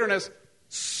of bitterness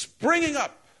springing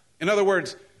up. In other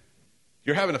words,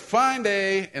 you're having a fine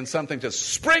day and something just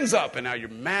springs up and now you're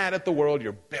mad at the world,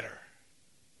 you're bitter.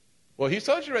 Well, He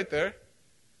told you right there.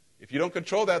 If you don't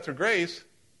control that through grace,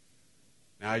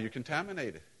 now you're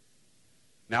contaminated.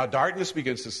 Now darkness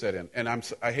begins to set in. And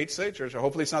I hate to say it, church,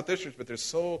 hopefully it's not this church, but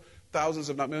there's thousands,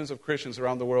 if not millions of Christians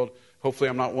around the world, hopefully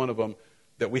I'm not one of them,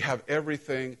 that we have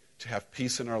everything to have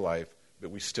peace in our life,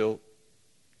 but we still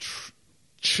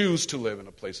choose to live in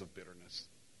a place of bitterness.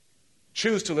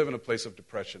 Choose to live in a place of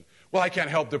depression. Well, I can't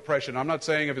help depression. I'm not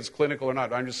saying if it's clinical or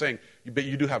not. I'm just saying, but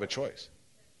you do have a choice.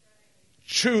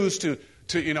 Choose to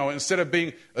instead of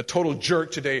being a total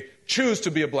jerk today, choose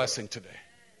to be a blessing today.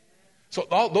 So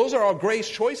those are all grace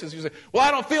choices. You say, well,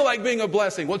 I don't feel like being a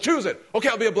blessing. Well, choose it. Okay,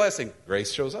 I'll be a blessing.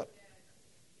 Grace shows up.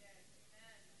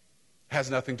 Has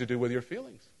nothing to do with your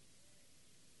feelings.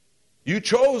 You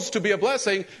chose to be a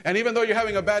blessing, and even though you're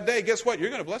having a bad day, guess what? You're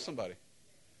going to bless somebody.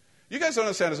 You guys don't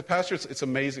understand. As a pastor, it's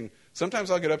amazing.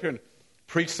 Sometimes I'll get up here and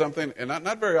preach something, and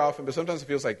not very often, but sometimes it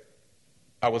feels like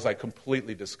I was like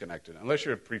completely disconnected. Unless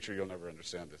you're a preacher, you'll never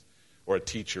understand this. Or a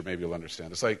teacher, maybe you'll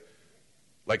understand. It's like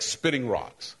spitting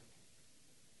rocks.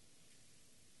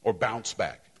 Or bounce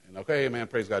back. And okay, man,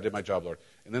 praise God, I did my job, Lord.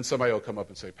 And then somebody will come up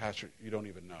and say, Pastor, you don't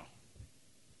even know.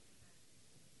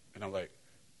 And I'm like,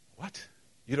 what?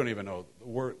 You don't even know. The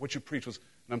word, what you preached was,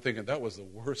 and I'm thinking, that was the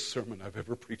worst sermon I've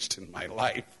ever preached in my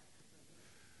life.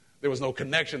 There was no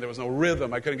connection. There was no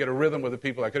rhythm. I couldn't get a rhythm with the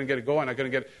people. I couldn't get it going. I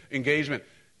couldn't get engagement.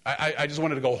 I just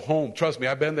wanted to go home. Trust me,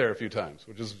 I've been there a few times.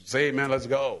 We'll just say, man, let's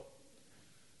go.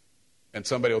 And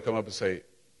somebody will come up and say,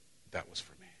 that was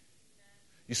for me.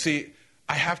 You see,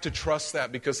 I have to trust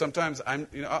that because sometimes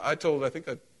I told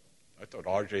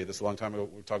RJ this a long time ago.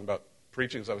 We were talking about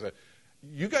preaching. So I was like,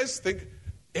 you guys think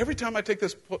every time I take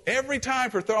this, every time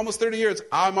for almost 30 years,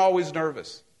 I'm always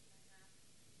nervous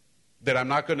that I'm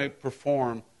not going to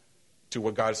perform to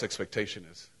what God's expectation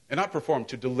is. And not perform,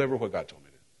 to deliver what God told me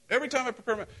to do. Every time I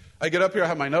prepare, I get up here, I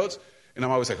have my notes, and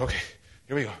I'm always like, okay,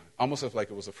 here we go. Almost like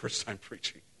it was the first time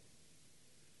preaching.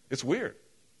 It's weird.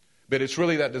 But it's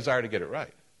really that desire to get it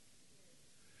right.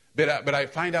 But I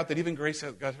find out that even grace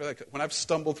has got when I've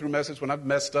stumbled through message, when I've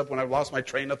messed up, when I've lost my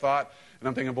train of thought, and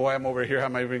I'm thinking, boy, I'm over here, how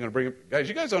am I even going to bring it? Guys,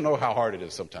 you guys don't know how hard it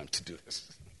is sometimes to do this.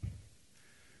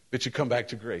 But you come back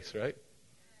to grace, right?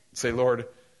 Say, Lord,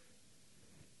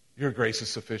 your grace is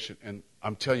sufficient. And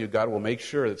I'm telling you, God will make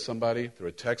sure that somebody, through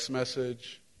a text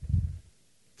message,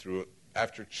 through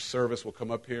after service will come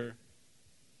up here,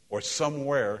 or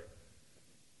somewhere,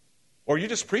 or you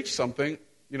just preach something,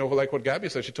 like what Gabby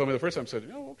said. She told me the first time, said,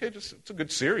 okay, it's a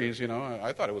good series,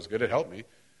 I thought it was good, it helped me.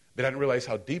 But I didn't realize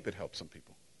how deep it helped some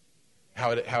people.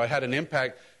 How it had an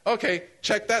impact. Okay,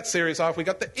 check that series off. We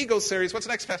got the ego series. What's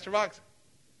next, Pastor Vox?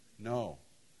 No,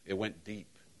 it went deep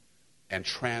and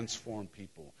transformed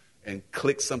people and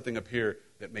clicked something up here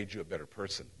that made you a better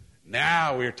person.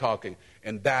 Now we're talking,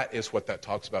 and that is what that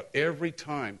talks about. Every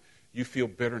time you feel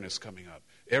bitterness coming up,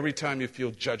 every time you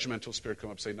feel judgmental spirit come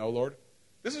up, say, no, Lord,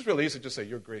 this is really easy to say,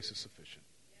 your grace is sufficient.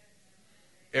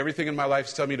 Everything in my life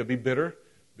is telling me to be bitter,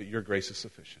 but your grace is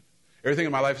sufficient. Everything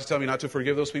in my life is telling me not to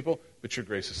forgive those people, but your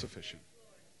grace is sufficient.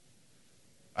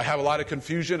 I have a lot of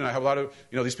confusion, and I have a lot of,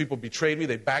 these people betrayed me,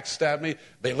 they backstabbed me,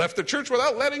 they left the church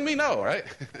without letting me know, right?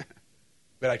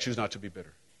 But I choose not to be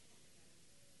bitter.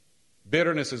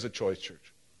 Bitterness is a choice,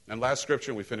 church. And last scripture,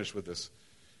 and we finish with this.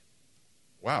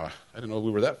 Wow, I didn't know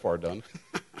we were that far done.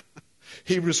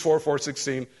 Hebrews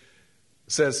 4:16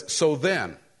 says, so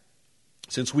then,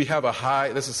 since we have a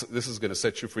high, this is going to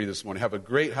set you free this morning, have a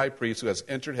great high priest who has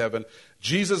entered heaven,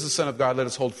 Jesus, the Son of God, let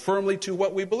us hold firmly to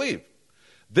what we believe.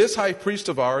 This high priest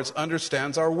of ours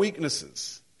understands our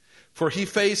weaknesses, for he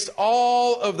faced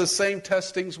all of the same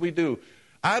testings we do.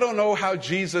 I don't know how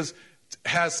Jesus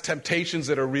has temptations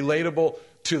that are relatable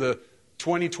to the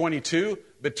 2022,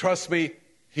 but trust me,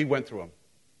 he went through them.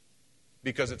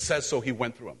 Because it says so, he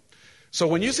went through them. So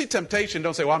when you see temptation,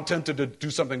 don't say, well, I'm tempted to do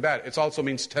something bad. It also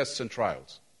means tests and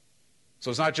trials.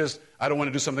 So it's not just, I don't want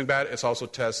to do something bad. It's also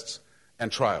tests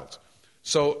and trials.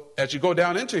 So as you go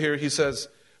down into here, he says,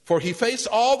 for he faced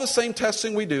all the same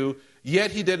testing we do,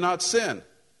 yet he did not sin.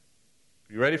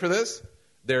 You ready for this?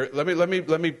 Let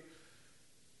me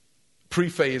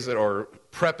preface it or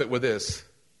prep it with this.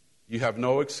 You have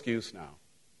no excuse now.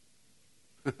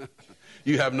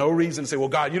 You have no reason to say, well,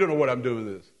 God, you don't know what I'm doing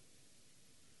with this.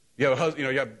 You have a husband,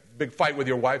 you have a big fight with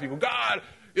your wife. You go, God,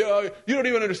 you don't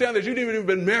even understand this. You haven't even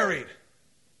been married.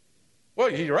 Well,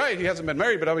 you're right. He hasn't been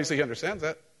married, but obviously he understands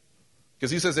that.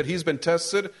 Because he says that he's been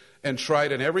tested and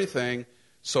tried in everything.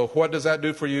 So what does that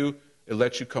do for you? It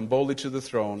lets you come boldly to the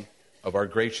throne of our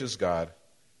gracious God,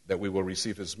 that we will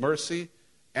receive his mercy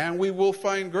and we will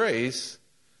find grace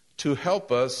to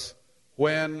help us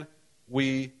when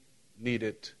we need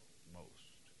it most.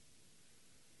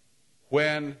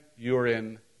 When you're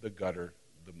in the gutter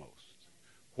the most.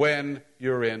 When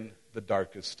you're in the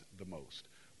darkest the most.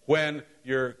 When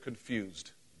you're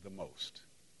confused the most.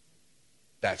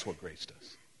 That's what grace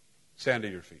does. Stand to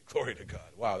your feet. Glory to God.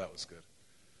 Wow, that was good.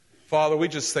 Father, we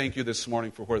just thank you this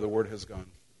morning for where the word has gone.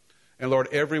 And Lord,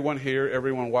 everyone here,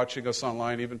 everyone watching us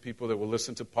online, even people that will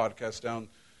listen to podcasts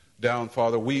down,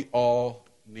 Father, we all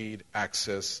need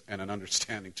access and an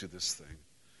understanding to this thing.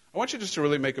 I want you just to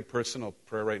really make a personal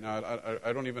prayer right now.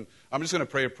 I'm just going to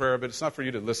pray a prayer, but it's not for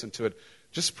you to listen to it.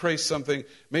 Just pray something.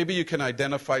 Maybe you can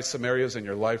identify some areas in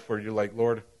your life where you're like,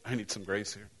 Lord, I need some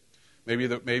grace here. Maybe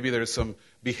there's some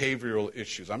behavioral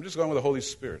issues. I'm just going with the Holy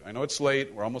Spirit. I know it's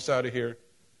late. We're almost out of here.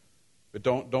 But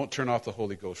don't turn off the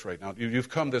Holy Ghost right now. You've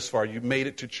come this far. You made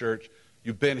it to church.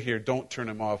 You've been here. Don't turn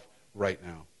him off right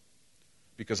now.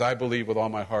 Because I believe with all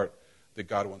my heart that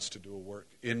God wants to do a work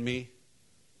in me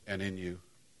and in you.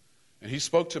 And he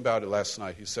spoke about it last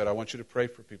night. He said, I want you to pray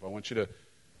for people. I want you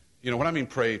to, when I mean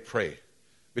pray, pray.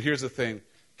 But here's the thing.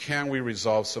 Can we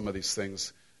resolve some of these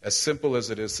things? As simple as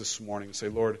it is this morning, say,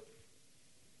 Lord,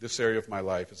 this area of my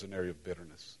life is an area of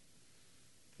bitterness.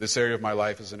 This area of my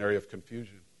life is an area of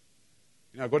confusion.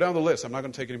 Go down the list. I'm not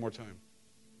going to take any more time.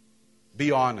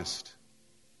 Be honest.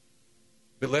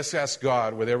 But let's ask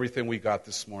God with everything we got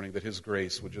this morning that his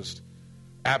grace would just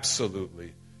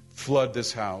absolutely flood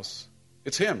this house.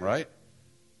 It's him, right?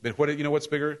 But what's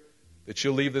bigger? That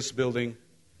you'll leave this building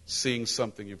seeing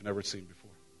something you've never seen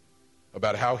before.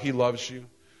 About how he loves you,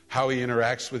 how he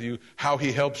interacts with you, how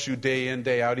he helps you day in,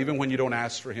 day out. Even when you don't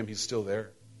ask for him, he's still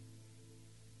there.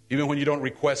 Even when you don't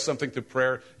request something through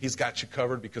prayer, he's got you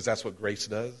covered because that's what grace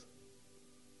does.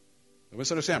 Don't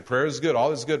misunderstand. Prayer is good.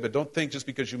 All is good. But don't think just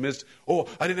because you missed,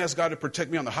 I didn't ask God to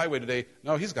protect me on the highway today.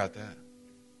 No, he's got that.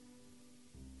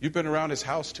 You've been around his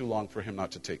house too long for him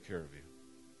not to take care of you.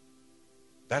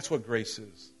 That's what grace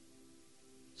is.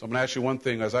 So I'm going to ask you one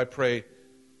thing as I pray.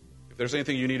 If there's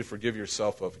anything you need to forgive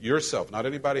yourself of, yourself, not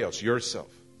anybody else, yourself,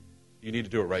 you need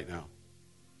to do it right now.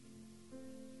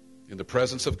 In the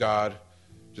presence of God,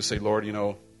 just say, Lord,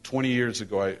 20 years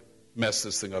ago I messed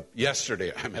this thing up.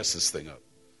 Yesterday I messed this thing up.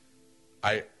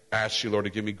 I ask you, Lord,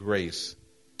 to give me grace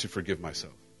to forgive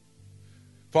myself.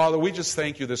 Father, we just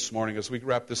thank you this morning as we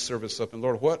wrap this service up. And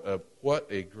Lord, what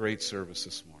a great service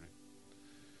this morning.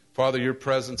 Father, your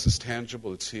presence is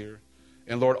tangible. It's here.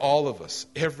 And Lord, all of us,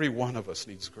 every one of us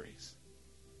needs grace.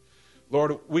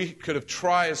 Lord, we could have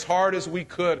tried as hard as we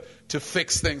could to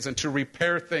fix things and to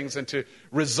repair things and to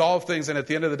resolve things. And at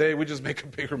the end of the day, we just make a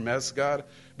bigger mess, God.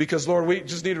 Because, Lord, we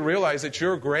just need to realize that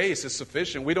your grace is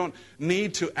sufficient. We don't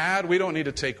need to add. We don't need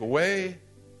to take away.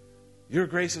 Your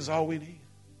grace is all we need.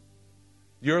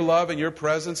 Your love and your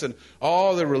presence and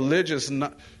all the religious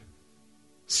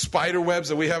spider webs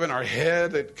that we have in our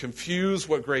head that confuse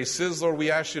what grace is, Lord,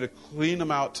 we ask you to clean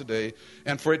them out today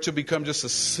and for it to become just a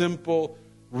simple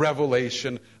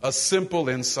revelation, a simple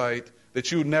insight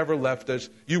that you never left us,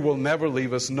 you will never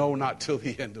leave us, no, not till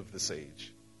the end of this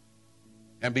age.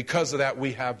 And because of that,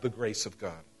 we have the grace of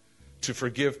God to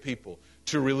forgive people,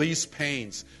 to release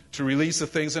pains, to release the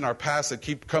things in our past that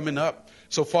keep coming up.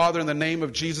 So, Father, in the name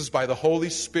of Jesus, by the Holy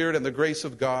Spirit and the grace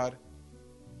of God,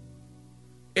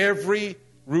 every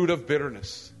root of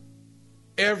bitterness,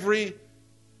 every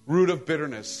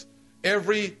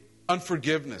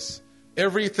unforgiveness,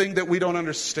 everything that we don't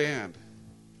understand,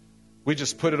 we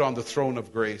just put it on the throne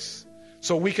of grace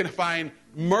so we can find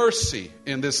mercy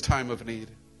in this time of need.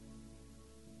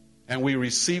 And we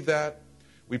receive that.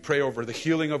 We pray over the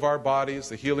healing of our bodies,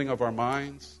 the healing of our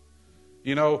minds.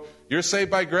 You're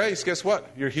saved by grace. Guess what?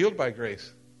 You're healed by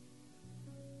grace.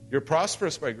 You're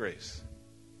prosperous by grace.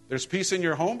 There's peace in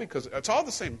your home because it's all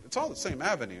the same. It's all the same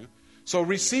avenue. So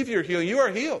receive your healing. You are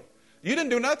healed. You didn't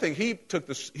do nothing. He took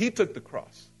the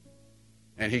cross,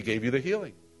 and he gave you the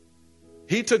healing.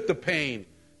 He took the pain,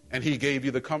 and he gave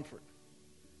you the comfort.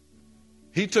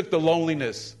 He took the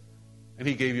loneliness, and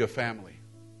he gave you a family.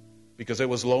 Because it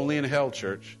was lonely in hell,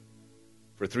 church.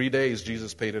 For 3 days,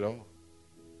 Jesus paid it all.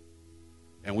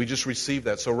 And we just received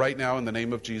that. So right now, in the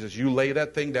name of Jesus, you lay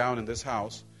that thing down in this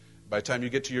house. By the time you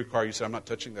get to your car, you say, I'm not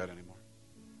touching that anymore.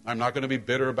 I'm not going to be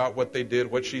bitter about what they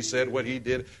did, what she said, what he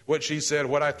did, what she said,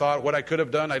 what I thought, what I could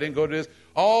have done. I didn't go to this.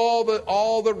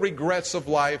 All the regrets of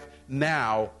life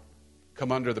now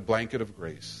come under the blanket of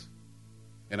grace.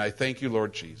 And I thank you,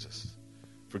 Lord Jesus,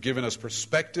 for giving us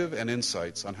perspective and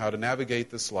insights on how to navigate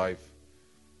this life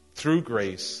through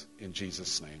grace in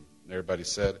Jesus' name. And everybody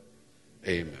said,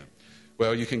 amen.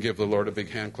 Well, you can give the Lord a big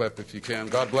hand clap if you can.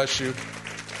 God bless you.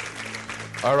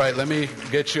 All right, let me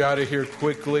get you out of here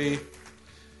quickly.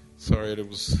 Sorry,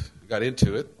 got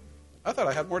into it. I thought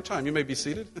I had more time. You may be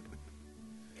seated.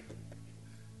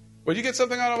 Well, you get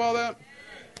something out of all that?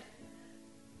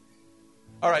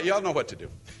 All right, y'all know what to do.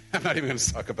 I'm not even going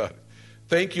to talk about it.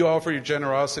 Thank you all for your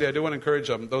generosity. I do want to encourage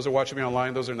those who are watching me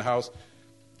online, those who are in the house,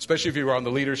 especially if you were on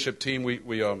the leadership team.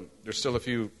 There's still a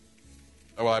few.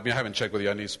 Well, I haven't checked with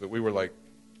Yanis, but we were like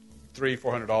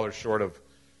 $300-400 short of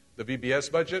the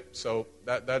VBS budget. So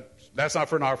that's not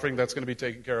for an offering. That's going to be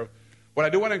taken care of. What I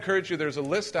do want to encourage you, there's a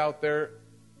list out there.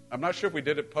 I'm not sure if we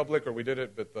did it public or we did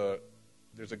it, but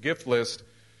there's a gift list.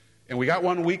 And we got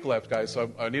 1 week left, guys, so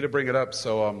I need to bring it up.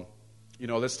 So,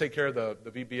 let's take care of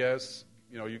the VBS.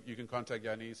 You can contact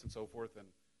Yanis and so forth and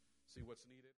see what's needed.